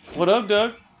 what up,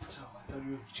 Doug?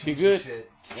 You good?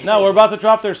 No, we're about to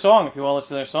drop their song. If you want to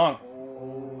listen to their song,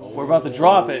 we're about to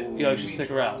drop it. You should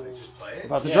stick around. We're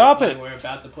about to drop it. We're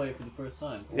about to play it for the first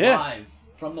time. Yeah. Live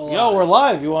from the live. Yo, we're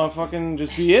live. You want to fucking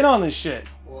just be in on this shit?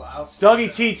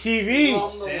 Dougie T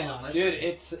TV. Dude,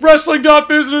 it's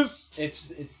Wrestling.business.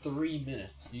 It's 3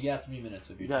 minutes. You got 3 minutes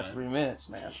of your You got time. 3 minutes,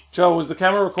 man. Joe, was the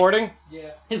camera recording?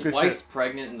 Yeah. His Good wife's shit.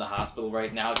 pregnant in the hospital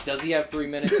right now. Does he have 3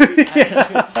 minutes? Dude,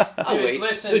 wait.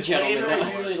 listen, The gentleman.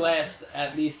 flavor usually lasts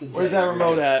at least. Where's that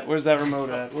remote at? Where's that remote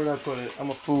at? Where did I put it? I'm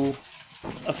a fool.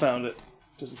 I found it.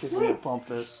 Just in case I need to pump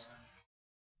this.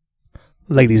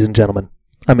 Ladies and gentlemen,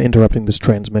 I'm interrupting this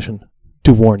transmission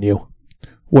to warn you.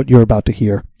 What you're about to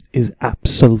hear is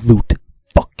absolute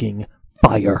fucking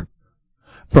fire.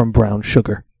 From Brown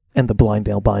Sugar and the Blind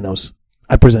Albinos,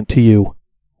 I present to you,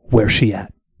 Where's She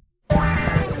At? Come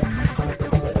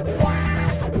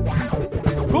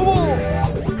on!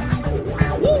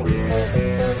 Woo!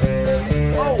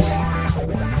 Oh!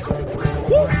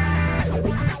 Woo!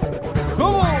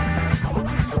 Come on!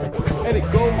 And it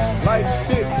goes like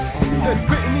this. Just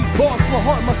spitting these bars from my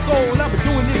heart and my soul. And I've been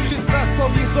doing this shit since I was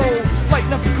 12 years old.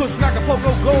 Lighting up the cushion, I can pogo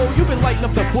gold. You've been lighting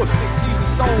up the bush, 6 leaves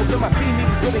and stones. And my team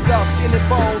eating good and y'all skin and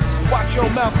bones. Watch your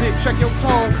mouth, bitch, check your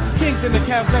tone. Kings and the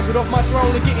cows never get off my throne.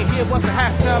 And getting here was a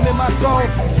hash, now I'm in my zone.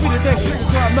 Sweeter than sugar,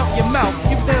 till I melt your mouth.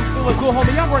 Even then I'm still a good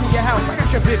homie, I'm running your house. I got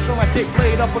your bitch on my dick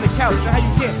laid up on the couch. And how you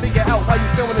can't figure out how you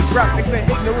still in the drought. They say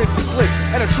ignorance is bliss,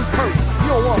 and the truth hurts.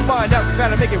 You don't wanna find out, cause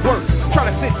that'll make it worse. Try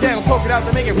to sit down, talk it out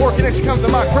to make it work. And then she comes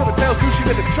in my crib and tells you she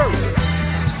been to church.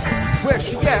 Where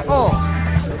she at,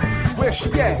 Where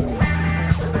she at?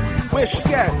 Where she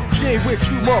at? She ain't with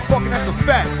you, motherfucker, that's a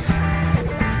fact.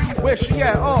 Where she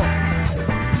at,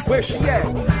 Where she at?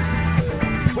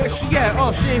 Where she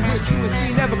at, She ain't with you and she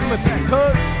ain't never coming back,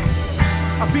 cuz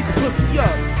I beat the pussy up,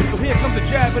 so here comes a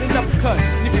jab and an uppercut.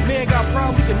 And if your man got a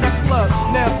problem, we can knuckle up.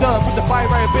 Now I'm done, put the fire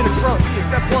right up in the trunk. Yeah,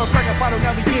 step 1, crack a bottle,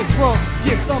 now we getting drunk.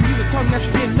 Get some, use a tongue, now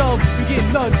she getting numb. You getting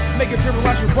none, make it dribble,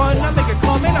 watch you run. I make it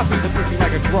come, and I beat the pussy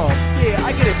like a drum. Yeah, I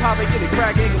get it poppin', get it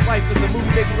crackin', cause life is a movie,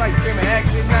 baby, like screaming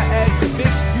action. Not action, bitch,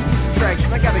 you do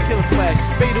subtraction. I got a killer swag,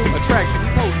 fatal attraction.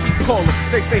 These hoes keep calling,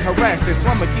 they stay harassing. So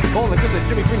I'ma keep ballin', cause the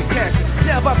Jimmy bring the cash in.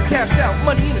 Now I'm about to cash out,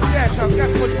 money in the stash house.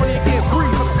 Got so much money I can't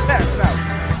breathe, I'm gonna pass out.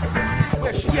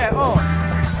 Where she at,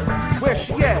 Where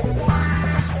she at?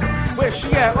 Where she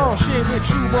at, She ain't with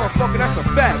you, motherfucker, that's a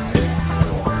fact.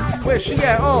 Where she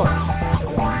at,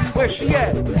 Where she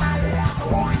at?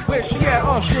 Where she at?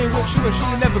 Oh, she ain't with you and she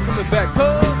ain't never coming back.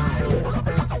 Cuz.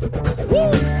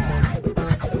 Woo!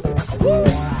 Woo!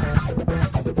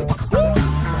 Woo!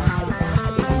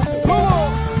 Come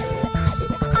on!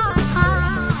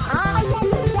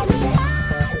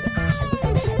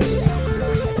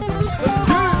 Let's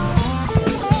get it!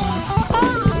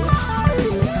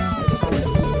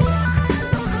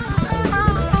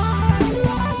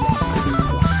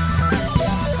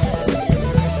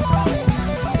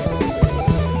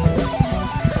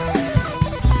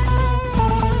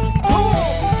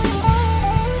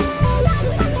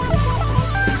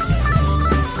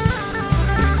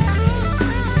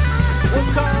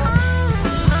 One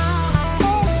time.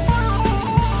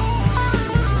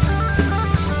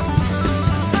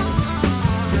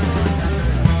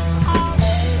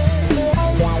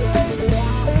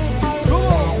 Come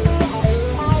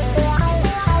on.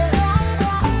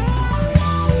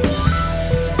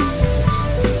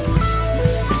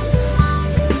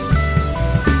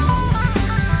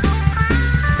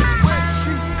 Where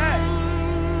she at?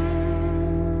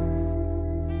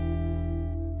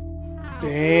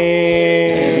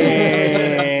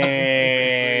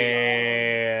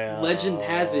 Damn. Legend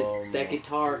has it that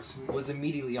guitar was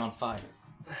immediately on fire.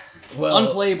 Well,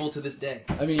 Unplayable to this day.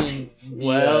 I mean,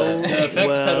 Well, the effects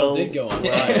well. pedal did go on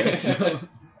fire.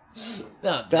 So.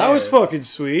 Not That was there. fucking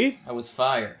sweet. I was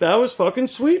fire. That was fucking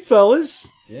sweet, fellas.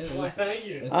 Yeah, Why, thank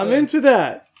you. it's I'm a- into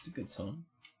that. It's a good song.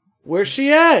 Where's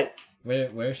she at?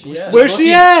 Where's she at? Where's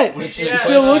she at? Where's Yeah,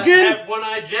 Still looking? At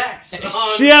One-Eyed Jacks.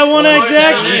 She at One-Eyed March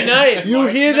Jacks? 9th. You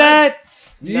March hear 9th. that?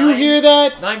 Do you 9 hear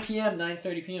that? 9 p.m.,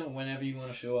 9:30 p.m. Whenever you want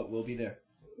to show up, we'll be there.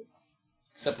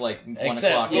 Except like 1 Except,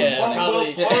 o'clock in the yeah, morning.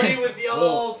 probably- We'll party with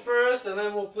y'all Whoa. first, and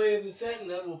then we'll play the set, and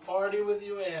then we'll party with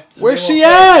you after. Where's Then she we'll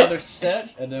play at? Another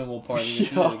set, and then we'll party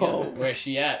with Yo. you together. Where's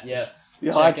she at? Yes.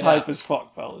 Yo, Check that's it hype out. as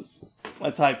fuck, fellas.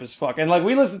 That's hype as fuck. And like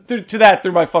we listen to that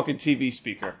through my fucking TV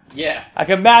speaker. Yeah, I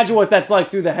can imagine what that's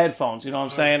like through the headphones. You know what I'm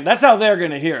saying? That's how they're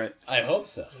gonna hear it. I hope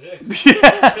so. Yeah.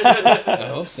 I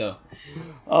hope so.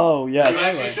 Oh You yes.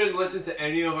 actually shouldn't listen to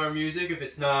any of our music if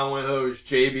it's not on one of those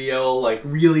JBL like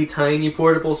really tiny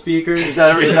portable speakers. Is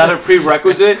that a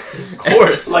prerequisite? Of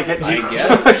course. Like I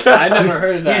guess. I never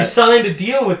heard of We that. signed a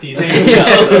deal with these.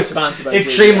 Also sponsored by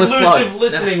Shameless plug. Exclusive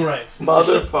listening rights.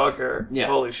 Motherfucker. Yeah.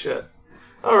 Holy shit.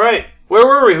 All right. Where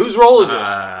were we? Whose role is it?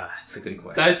 That's a good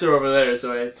question. Dice are over there,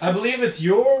 so it's. I believe it's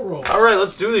your role. All right,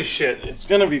 let's do this shit. It's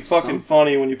gonna be fucking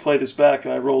funny when you play this back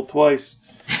and I rolled twice.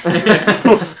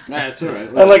 Nah, it's alright.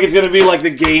 And like it's gonna be like the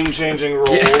game-changing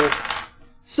roll. Yeah.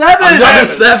 7! Another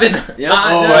 7! Yeah.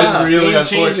 Oh, no. that's really Game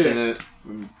changer. unfortunate.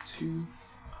 From 2.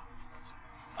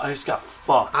 I just got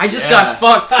fucked. I just Yeah. got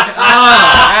fucked.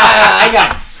 I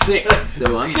got 6,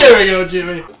 so I'm There we go,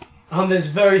 Jimmy. On this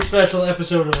very special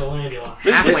episode of the Landylock.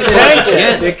 It's Halfway a through. Catan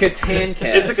Yes. the Catan cast.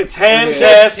 It's a Catan Okay.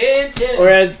 cast. Or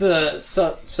as the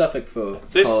Suffolk folk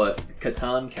This- call it,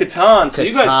 Catan cast. Catan. So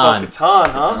you guys call Catan.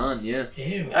 Catan, huh? Catan, yeah.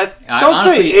 Ew. Don't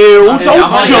honestly, say ew. I'm Don't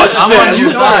on- judge I'm them. on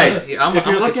your side. I'm If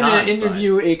you're on looking to Catan's side.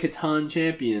 interview a Catan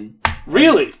champion,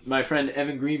 Really? my friend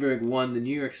Evan Greenberg won the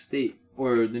New York State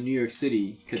or the New York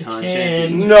City Catan Catan.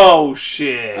 champion. No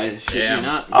shit. I shit Damn. you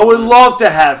not. I would love to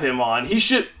have him on. He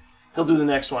should. He'll do the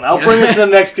next one. I'll bring him to the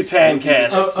next Catan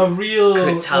cast. A real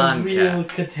Catan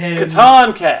Catan.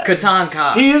 Catan cast. Catan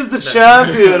Cast. He is the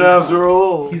champion after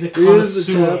all. He's a He is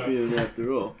the connoisseur. champion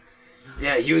after all.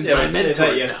 Yeah, he was Yeah, my but say mentor.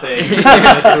 that, you have to say No.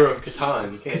 Master of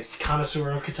Catan. You can't. Connoisseur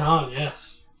of Catan,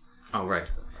 yes. Oh, right.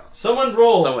 Someone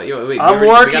roll. So, wait, I'm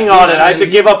working on it. I have to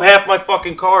give up half my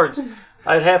fucking cards.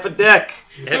 I had half a deck.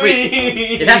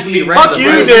 It has to be Fuck random. you,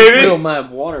 right? David. Fill my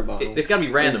water bottle. It's gotta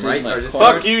be random, Into right? my Or just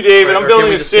car. Fuck you, David. I'm or building can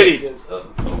we a just city. pick-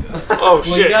 Oh Well,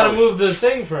 you shit. gotta move the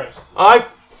thing first. I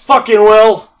fucking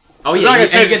will. Oh It's yeah, not gonna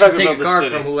and you change get the to fact take about a the card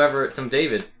city. from whoever, from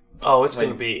David. Oh, it's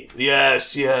gonna be.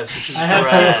 Yes. This is I have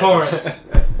rad. 2 cards.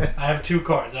 I have 2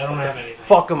 cards. I don't have anything.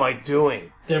 Fuck am I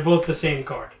doing? They're both the same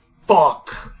card.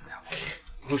 Fuck.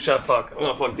 Who shot fuck? I'm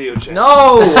gonna fuck DOJ.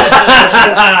 No!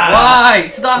 Why?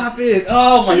 Stop it!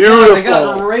 Oh my god, I got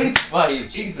Beautiful. raped by you,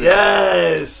 Jesus.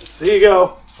 Yes. Here you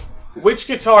go. Which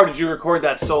guitar did you record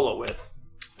that solo with?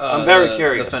 I'm very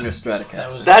curious. The Fender Stratocaster.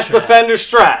 That was That's a the strat. Fender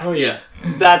Strat. Oh yeah.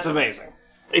 That's amazing.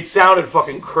 It sounded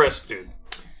fucking crisp, dude.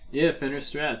 Yeah, Fender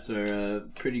Strats are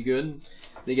pretty good.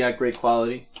 They got great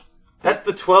quality. That's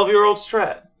the 12-year-old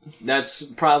Strat. That's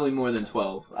probably more than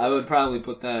 12. I would probably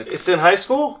put that. It's in high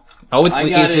school? Oh, it's I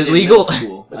got is it it in legal? middle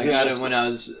school. It's I in got middle it when I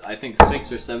was, I think,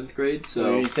 6th or 7th grade. Where are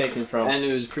So, you taking from? and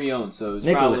it was pre-owned, so it was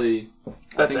Nicholas. probably.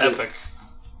 That's I think epic.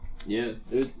 Yeah,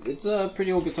 it's a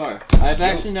pretty old guitar. I've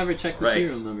actually never checked the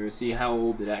serial number to see how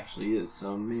old it actually is,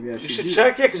 so maybe I should. You should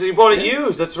check it because you bought it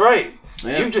used. That's right.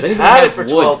 Yeah. You've just They even had it have for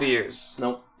wood. 12 years.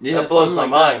 Nope. Yeah, That blows something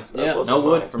my like mind. that. That Yeah. blows No my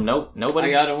wood mind. from nobody.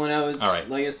 I got it when I was, All right.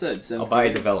 like I said, I'll buy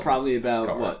a development probably about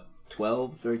card. what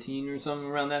 12, 13 or something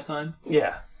around that time,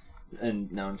 Yeah.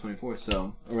 and now I'm 24,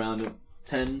 so around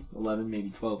 10, 11,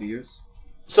 maybe 12 years.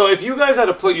 So if you guys had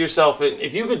to put yourself in,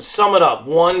 if you could sum it up,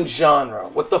 one genre,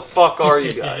 what the fuck are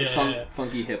you guys? Yeah.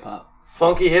 Funky hip hop.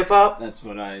 Funky hip hop? That's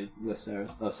what I list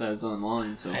us as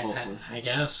online. So hopefully, I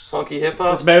guess. Funky hip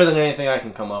That's hop? better than anything I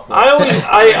can come up with. I always,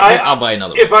 I'll buy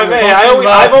another if one. I may,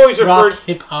 I've always referred,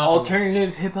 hip hop.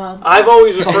 alternative hip hop. I've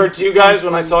always referred to you guys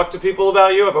when I talk to people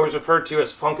about you. I've always referred to you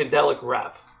as funkadelic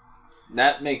rap.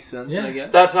 That makes sense, Yeah. I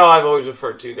guess. That's how I've always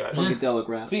referred to you guys. Funkadelic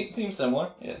rap. Seems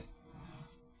similar. Yeah.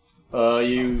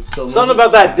 You still Something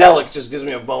about that delic just gives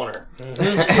me a boner.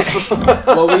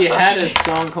 Well, we had a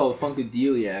song called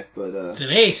Funkadeliac, but It's an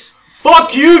 8.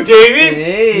 Fuck you, David!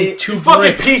 Hey. Two You fucking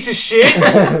brick. piece of shit!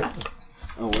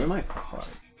 oh, where are my cards?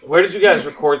 Where did you guys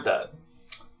record that?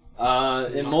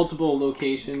 In multiple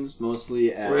locations,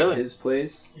 mostly at Really? his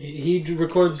place. He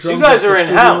recorded So you drums. guys at are the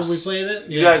in-house. studio We played it.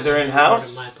 You guys are we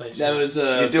in-house? recorded my place, That yeah. was You're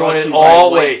brought doing to it you all.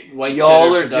 by Wait, White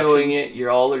y'all Cheddar are doing Productions. it.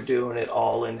 Y'all are doing it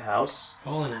all in house.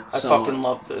 all in I house. So- fucking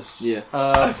love this. Yeah.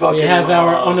 I fucking We have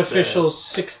our love unofficial this.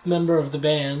 6th member of the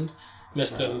band,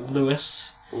 Mr.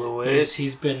 Lewis. Louis.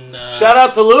 He's been Shout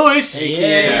out to Louis.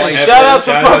 Yeah. White Shout out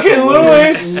to fucking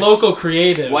Louis. local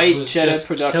creative. White who's Cheddar just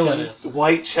Productions. killing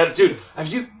White cheddar, dude. Have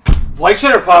you? White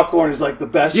cheddar popcorn is like the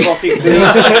best fucking thing.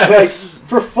 Like,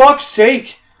 for fuck's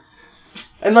sake.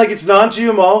 And like, it's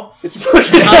non-GMO. It's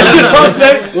fucking. You know what I'm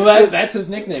saying? Well, that's his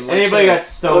nickname. White Anybody Cheddar. got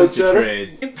stoned White to cheddar?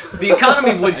 trade? The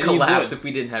economy would And you collapse would. if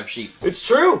we didn't have sheep. It's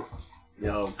true.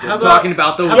 Yo, How about- Talking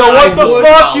about those. Yo, what the wood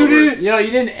fuck? You followers. didn't. Yo,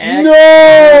 you didn't ask. No!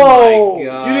 Oh my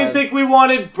God. You didn't think we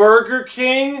wanted Burger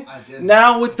King? I did.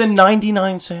 Now with the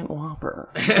 99-cent Whopper.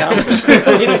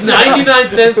 It's 99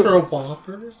 cents for a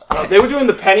Whopper. They were doing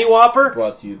the Penny Whopper,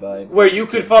 Brought to you by. where you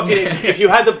could fucking, if you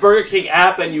had the Burger King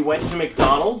app and you went to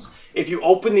McDonald's, if you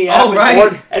opened the app Oh,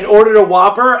 right. and ordered a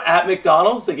Whopper at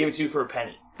McDonald's, they gave it to you for a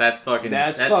penny. That's fucking.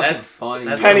 That's that- fucking that's funny.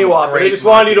 That's Penny some Whopper. They great just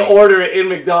wanted you to marketing. order it in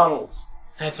McDonald's.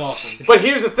 That's awesome. But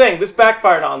here's the thing, this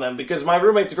backfired on them because my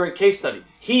roommate's a great case study.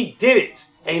 He did it.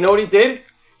 And you know what he did?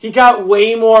 He got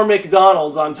way more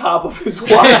McDonald's on top of his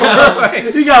Whopper.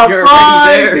 He got You're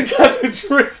fries, already he got the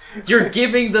drink. You're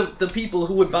giving the people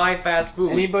who would buy fast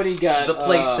food. Anybody got The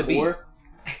place to be. work?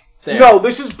 There. No,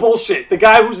 this is bullshit. The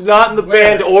guy who's not in the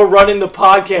band or running the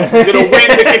podcast is gonna win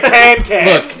the Catan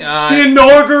cast. Look, The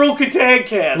inaugural Catan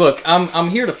cast. look, I'm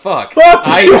here to fuck. Fuck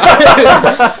you.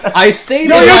 I stayed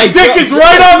Your in my dick is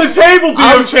right on the table,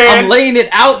 I'm Dio-chan. laying it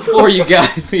out for you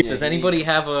guys. Does anybody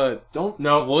have a Don't.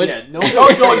 wood? Yeah, no.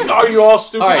 Are you all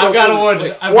stupid? All right, I've got a Don't do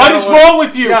wood. this. I've What got is a wood. wrong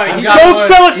with you? Yeah, I've got Don't one.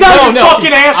 sell us out, you No,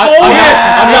 fucking asshole!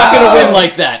 I'm not gonna win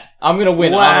like that. I'm gonna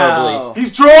win honorably. Wow.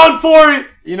 He's drawn for it.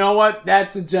 You know what?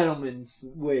 That's a gentleman's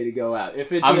way to go out.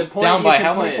 If it's I'm a point, down you by can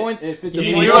how play many it. points? If it's You a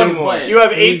need point, two you can more. play it. You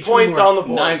have You need 8 two points more. on the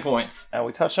board. 9 points. And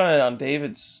we touched on it on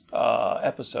David's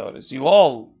episode. Is you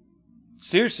all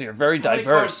seriously are very How many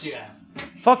cards diverse. do you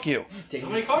have? Fuck you. How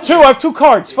many cards? 2. I have 2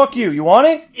 cards. Fuck you. You want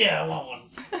it? Yeah, I want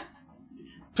one.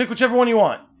 Pick whichever one you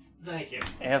want. Thank you.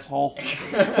 Asshole.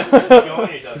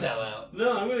 Sell out.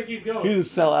 No, I'm gonna keep going.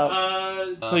 He's a sellout.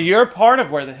 Uh, So you're part of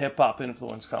where the hip hop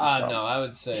influence comes from. No, I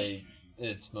would say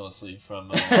it's mostly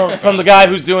from From the guy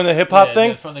who's doing the hip hop yeah,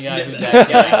 thing. From the guy who's that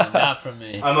guy, not from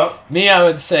me. I'm up. Me, I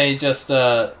would say just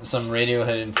some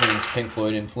Radiohead influence, Pink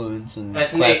Floyd influence, and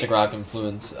That's classic neat. rock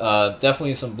influence.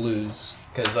 Definitely some blues,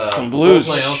 because Some blues.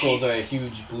 both my uncles are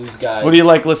huge blues guys. What do you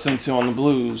like listening to on the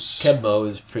blues? Kembo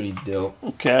is pretty dope.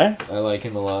 Okay. I like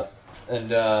him a lot.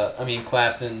 And I mean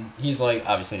Clapton, he's like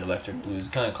obviously electric blues,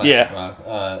 kind of classic Yeah.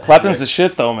 rock. Clapton's the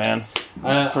shit though, man.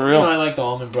 for real. You know, I like the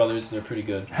Allman Brothers; they're pretty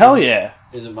good. Hell yeah.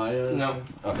 Is it my? No.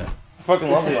 Okay. I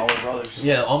fucking love the Allman Brothers.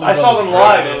 Yeah, Allman I saw Brothers them are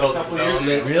live great. a couple of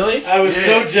years ago. Really? I was Yeah.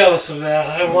 so jealous of that.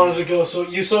 I wanted to go. So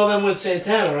you saw them with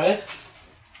Santana, right?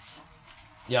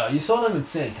 Yeah, you saw them in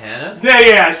Santana.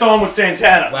 Yeah, I saw him with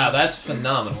Santana. Wow, that's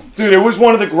phenomenal. Dude, it was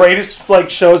one of the greatest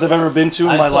shows I've ever been to in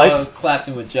I my saw life.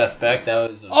 Clapton with Jeff Beck.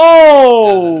 That was an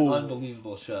Oh!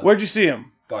 unbelievable show. Where'd you see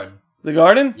him? Garden. The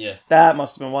Garden? Yeah. That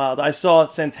must have been wild. I saw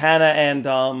Santana and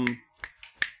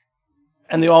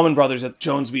the Allman Brothers at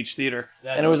Jones Beach Theater.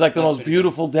 And it was like the That's most pretty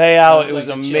beautiful day out. It It was was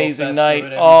like an a chill amazing fest night. or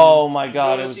whatever. Oh my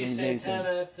god, I'm it going was to see amazing.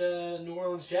 Santana at New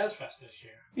Orleans Jazz Fest this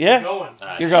year. Yeah? I'm going.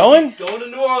 You're going? Going to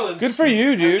New Orleans. Good for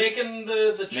you, I'm dude. making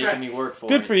the trek. Making me work for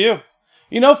Good it. for you.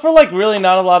 You know, for like really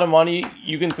not a lot of money,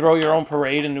 you can throw your own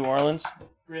parade in New Orleans.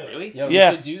 Really? Yeah, we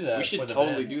Yeah. should do that. We for should the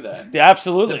totally band. do that. Yeah,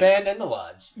 absolutely. The band and the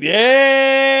lodge.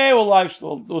 Yeah,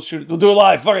 we'll shoot it. We'll do it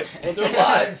live. Fuck it. We'll do it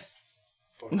live.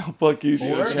 No, fuck you,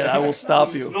 Chan. I will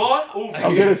stop you. Not? Ooh.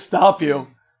 I'm gonna stop you.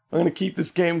 I'm gonna keep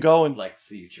this game going. I'd like to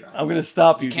see you try. I'm gonna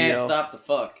stop you, Can't Dio. stop the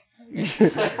fuck.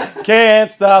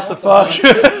 Can't stop the fuck.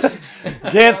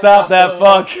 Can't stop that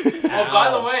fuck. Oh,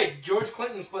 by the way, George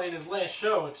Clinton's playing his last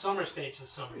show at Summer Stage this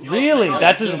summer. You Really? also-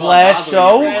 That's his Come on, last bother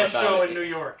show? you. last About show it. in New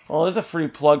York. Well, there's a free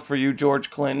plug for you,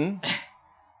 George Clinton.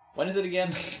 When is it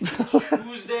again?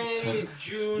 Tuesday,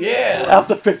 June. Yeah. Out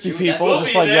to 50 Dude, people, we'll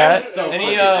just be like there. that. So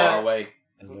Any, far away.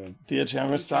 Dio Chan, I'm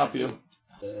gonna stop you.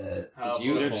 This is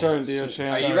Your useful. turn, Dio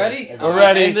Chan. Are you ready? We're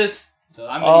ready. End this.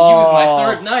 I'm gonna use my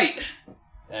third night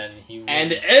And he wins.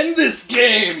 and end this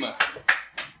game.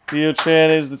 Dio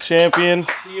Chan is the champion.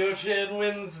 Dio Chan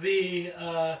wins the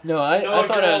No, I No,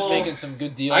 thought I was Joel. making some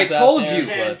good deals. I out told there, you.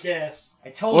 Chan but cast. I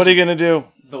told What are you. you gonna do?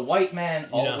 The white man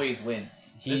You know, always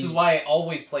wins. he- This is why I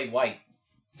always play white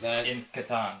that- in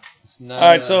Catan. it's not, All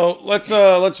right, so let's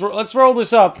roll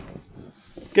this up.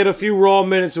 Get a few raw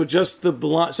minutes with just the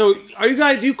blind. So, are you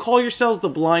guys? Do you call yourselves the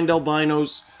blind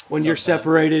albinos when you're Sometimes.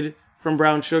 separated from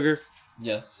brown sugar?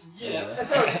 yes. Yeah,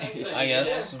 I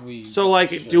guess we. So,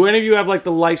 like, do any of you have like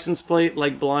the license plate,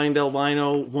 like blind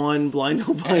albino 1, blind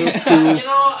albino You 2?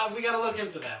 know, we gotta look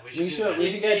into that. We do should that.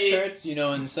 we should get See- shirts, you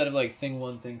know, instead of like thing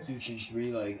 1, thing 2, thing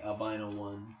 3, like albino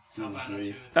 1, 2, and Albino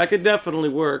 3. too. That could definitely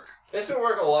work. This would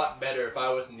work a lot better if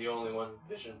I wasn't the only one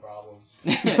with vision problems.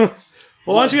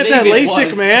 Well, why don't you get that David LASIK,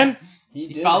 was. man? He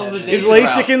did Follow have the it. Is David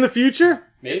LASIK route. in the future?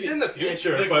 Maybe. It's in the It's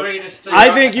future, the but greatest thing.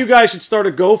 I think you guys should start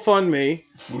a GoFundMe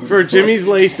for Jimmy's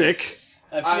LASIK.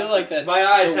 I feel like that's my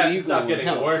eyes have to illegal. stop getting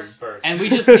No. worse first. And we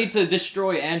just need to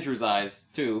destroy Andrew's eyes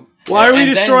too. Why are we And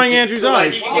then destroying it- Andrew's so, like,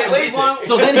 eyes? you can get LASIK.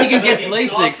 So then he can get He can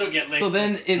also LASIK. get So LASIK.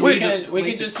 then it We would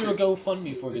could just do a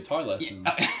GoFundMe for guitar lessons.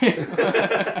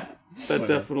 That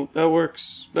definitely that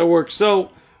works. That works.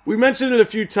 So we mentioned it a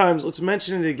few times. Let's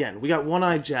mention it again. We got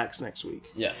One-Eyed Jacks next week,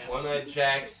 Yes. One-Eyed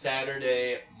Jack,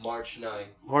 Saturday, March 9th.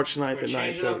 March 9th We're at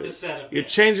changing up the 9:30. set a bit. You're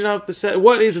changing up the set.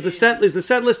 What is it? The set is the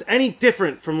set list any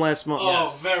different from last month?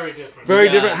 Oh, very different. Very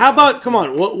Yeah. different. How about? Come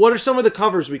on. What are some of the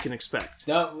covers we can expect?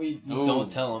 We Ooh.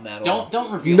 don't tell them at all.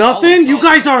 don't reveal. Nothing. all You of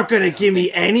guys aren't gonna give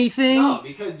me anything. No,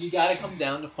 because you gotta come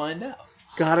down to find out.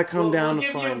 Gotta come down we'll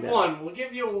to give find you out. one. We'll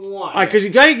give you one. All right, because you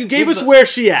gave Give us the- where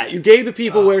she at. You gave the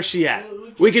people where she at. We'll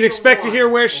give We can you expect to one. hear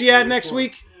where she at next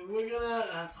week. We're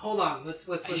gonna hold on. Let's.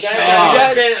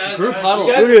 guys- Group huddle.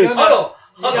 Look at this. Huddle.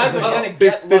 You guys are gonna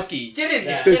This- get this- lucky. Get in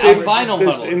here. This, Get in- albino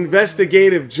this huddle.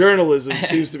 investigative journalism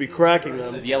seems to be cracking This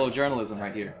them. is yellow journalism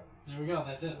right here. There we go.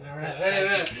 That's it. All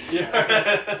right.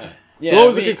 Yeah, what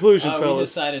was the conclusion, We fellas?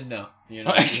 decided no. You're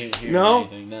not hearing No?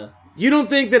 anything, no. You don't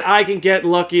think that I can get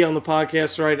lucky on the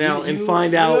podcast right now and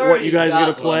find out what already you guys are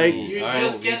got gonna play? lucky. You're All right,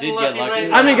 just you getting did lucky get lucky. right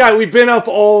now. I mean, guys, we've been up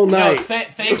all No, night.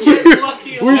 thank you.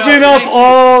 Lucky We've no, been up thank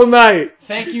all night.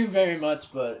 Thank you very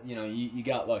much, but you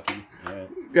got lucky. All right.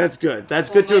 That's good. That's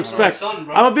good to Well, that's my expect. son,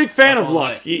 bro. I'm a big fan of All luck.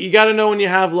 night. You got to know when you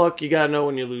have luck. You got to know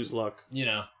when you lose luck. You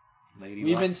know, Lady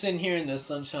we've Luck. been sitting here in the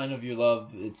sunshine of your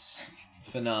love. It's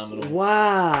phenomenal.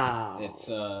 Wow. It's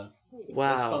it's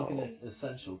Wow. fucking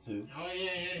essential too. Oh yeah.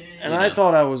 And I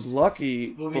thought I was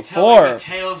lucky We'll be telling before. the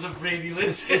tales of Brady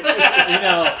Lindsay.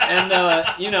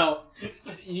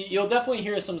 You'll definitely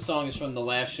hear some songs from the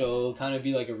last show. It'll kind of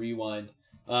be like a rewind.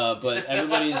 But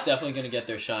everybody's definitely going to get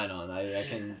their shine on. I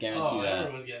can guarantee Oh, that.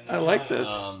 everyone's getting I like this.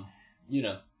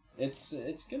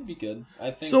 It's going to be good.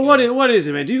 I think. So what is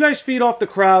it, man? Do you guys feed off the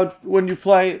crowd when you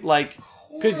play? Like,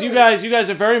 because you guys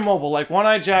are very mobile. Like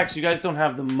One-Eyed Jacks, you guys don't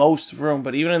have the most room,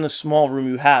 but even in the small room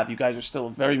you have, you guys are still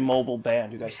a very mobile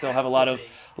band. You guys still have a lot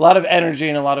of energy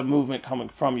and a lot of movement coming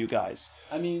from you guys.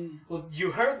 I mean, Well,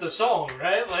 you heard the song,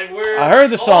 right? Like we're. I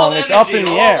heard the song. all It's up in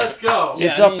energy, the all air. Let's go. Yeah,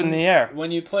 It's I up mean, in the air.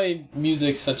 when you play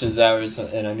music such as ours,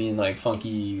 and I mean like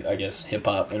funky, I guess hip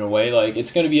hop in a way, like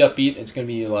it's going to be upbeat. It's going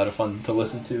to be a lot of fun to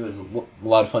listen to and a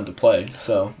lot of fun to play.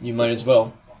 So you might as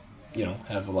well,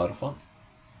 have a lot of fun.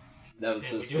 That was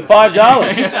just $5. $5.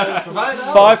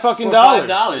 $5 fucking For dollars.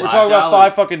 $5. We're talking about $5.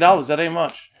 $5 fucking dollars. That ain't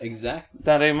much. exactly.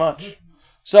 That ain't much.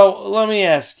 So let me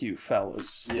ask you,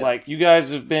 fellas. Yeah. Like, you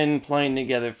guys have been playing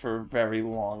together for a very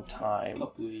long time.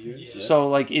 Couple of years. Yeah. So,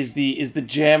 like, is the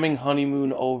jamming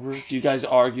honeymoon over? Do you guys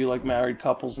argue like married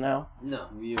couples now? No,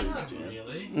 we always Not jam.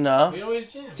 really. No. We always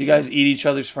jam. Do you guys eat each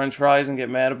other's French fries and get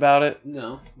mad about it?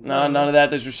 No. No, none of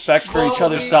that. There's respect for Well, each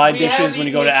other's we- side we have dishes when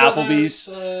you go to eaten Applebee's.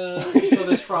 Each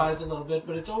other's fries a little bit,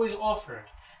 but it's always offered.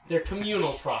 They're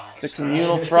communal fries. The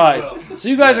communal right? fries. So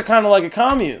you guys are kind of like a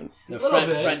commune. The Little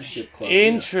bit. friendship club.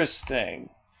 Interesting.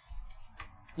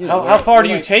 You know, How far do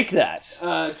you like, take that?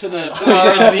 To the As far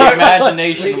as the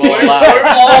imagination will allow.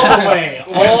 All the way.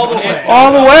 All the way.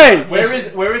 All the way.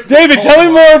 Where is David, the tell me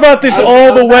cold more about this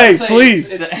all the way, Say,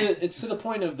 please. It's to the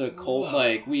point of the cold.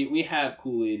 Like we have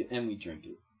Kool-Aid and we drink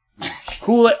it.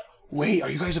 Kool-Aid. Wait, are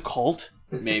you guys a cult?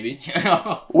 Maybe.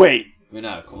 Wait. We're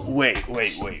not a cult. Wait. We're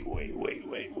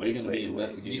gonna be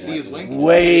investigating. You see his wings?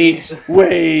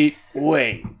 Wait.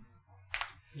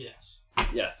 Yes.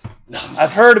 Yes. No.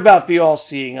 I've heard about the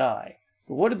all-seeing eye.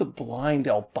 But what do the blind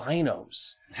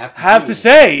albinos Have to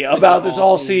say about this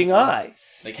all-seeing eye?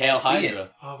 They Hail can't see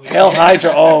it. Hydra. Hail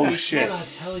Hydra. Oh, We shit. cannot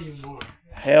tell you more.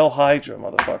 Hail Hydra,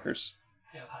 motherfuckers.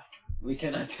 Hail Hydra. We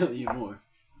cannot tell you more.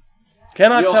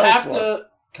 Cannot You'll tell us have more. to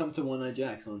come to One Eye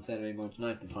Jacks on Saturday, March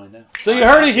 9th to find out. So you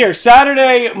heard it here.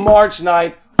 Saturday, March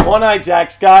 9th, One Eye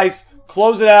Jacks. Guys,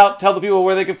 close it out. Tell the people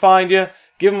where they can find you.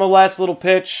 Give them a last little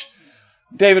pitch.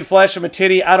 David, flash them a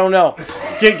titty. I don't know.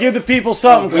 Give the people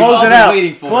something. We've Close all it been out.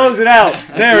 waiting for Close it. it out.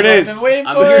 There it is.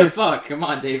 I'm here to fuck. Come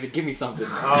on, David. Give me something.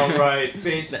 Alright,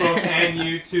 Facebook and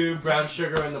YouTube, Brown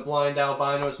Sugar and the Blind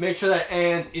Albinos. Make sure that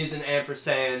 "and" is an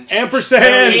ampersand. Ampersand.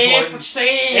 Very important. Ampersand.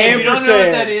 If you don't know what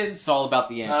Ampersand. that is. It's all about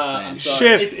the ampersand. I'm sorry.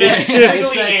 Shift. It's It's that shift.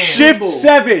 squiggly and. Shift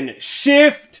 7.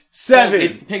 Shift 7.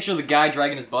 It's the picture of the guy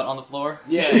dragging his butt on the floor.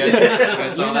 Yeah. You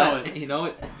guys saw You know that? it. You know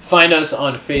it? Find us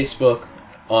on Facebook,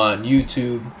 on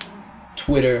YouTube,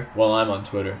 Twitter. Well, I'm on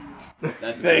Twitter.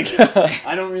 That's There about you it. go.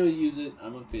 I don't really use it.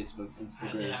 I'm on Facebook,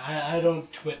 Instagram. Yeah, I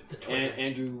don't twit the Twitter.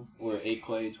 Andrew or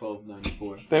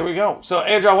AClay1294. There we go. So,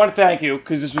 Andrew, I want to thank you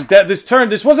because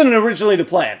this wasn't originally the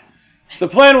plan. The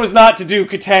plan was not to do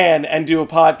Catan and do a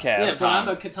podcast. Yeah, but I'm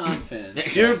a Catan fan.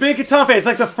 You're a big Catan fan. It's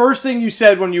like the first thing you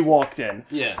said when you walked in.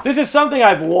 Yeah. This is something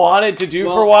I've wanted to do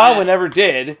Well, for a while, I- but never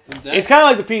did. Exactly. It's kind of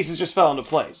like the pieces just fell into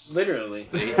place. Literally.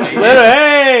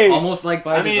 Hey! Almost like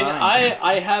by I mean, design.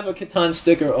 I have a Catan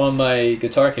sticker on my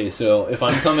guitar case, so if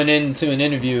I'm coming into an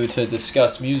interview to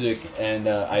discuss music and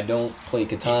I don't play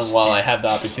Catan while I have the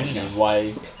opportunity,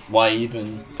 why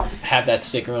even have that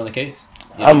sticker on the case?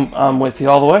 You know? I'm with you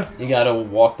all the way. You gotta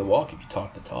walk the walk if you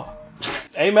talk the talk.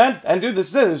 Amen. And dude, this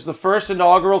is it. This is the first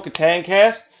inaugural Catan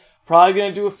cast. Probably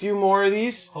gonna do a few more of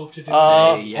these. Hope to do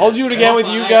Yes. Hold you again with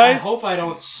you guys. I hope I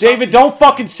don't suck. David, don't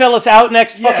fucking sell us out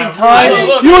next Yeah, fucking time. right.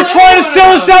 Look, You were trying to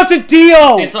sell us out to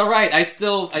Dio. It's alright. I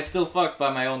still fuck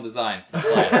by my own design.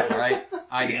 Alright?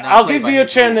 I'll give Dio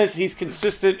Chen this. He's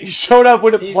consistent. He showed up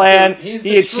with a plan. He's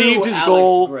He the achieved true his Alex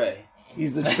goal. Gray.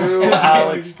 He's the true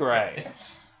Alex Gray.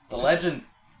 The legend.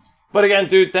 But again,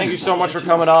 dude, thank you so much for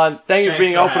coming on. Thank you for Thanks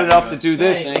being for open having enough to us. do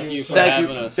this. Thank you for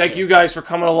having us. Thank you guys for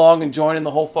coming along and joining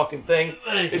the whole fucking thing.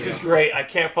 This is great. I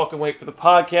can't fucking wait for the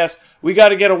podcast. We got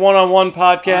to get a one-on-one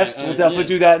podcast. All right, We'll definitely yeah.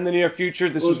 do that in the near future.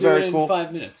 This We'll was do it very in cool.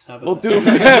 5 minutes. How about We'll that? do.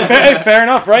 Hey, fair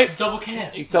enough, right? Double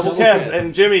cast. Double cast.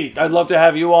 And Jimmy, I'd love to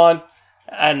have you on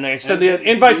and extend the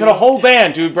invite to the whole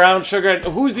band, dude. Brown Sugar.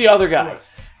 Who's the other guy?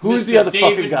 Who's the Mr. other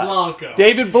David fucking guy? Blanco.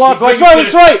 David Blanco. He That's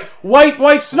brings right.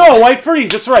 White snow, white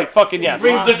freeze. That's right. Fucking yes.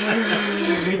 Brings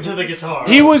to the guitar.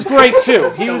 He was great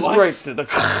too. He was what? great too.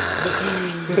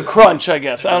 The crunch, I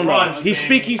guess. I don't know. crunch, He's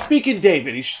baby. speaking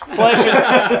David. He's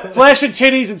flashing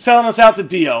titties and selling us out to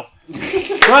Dio. So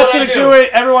that's gonna do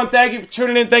it. Everyone, thank you for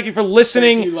tuning in. Thank you for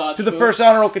listening Thank you lots, to the folks. first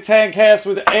Honorable Catan cast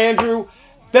with Andrew.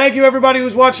 Thank you everybody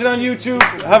who's watching on YouTube.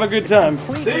 Have a good time.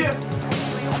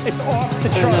 It's off the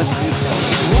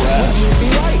charts.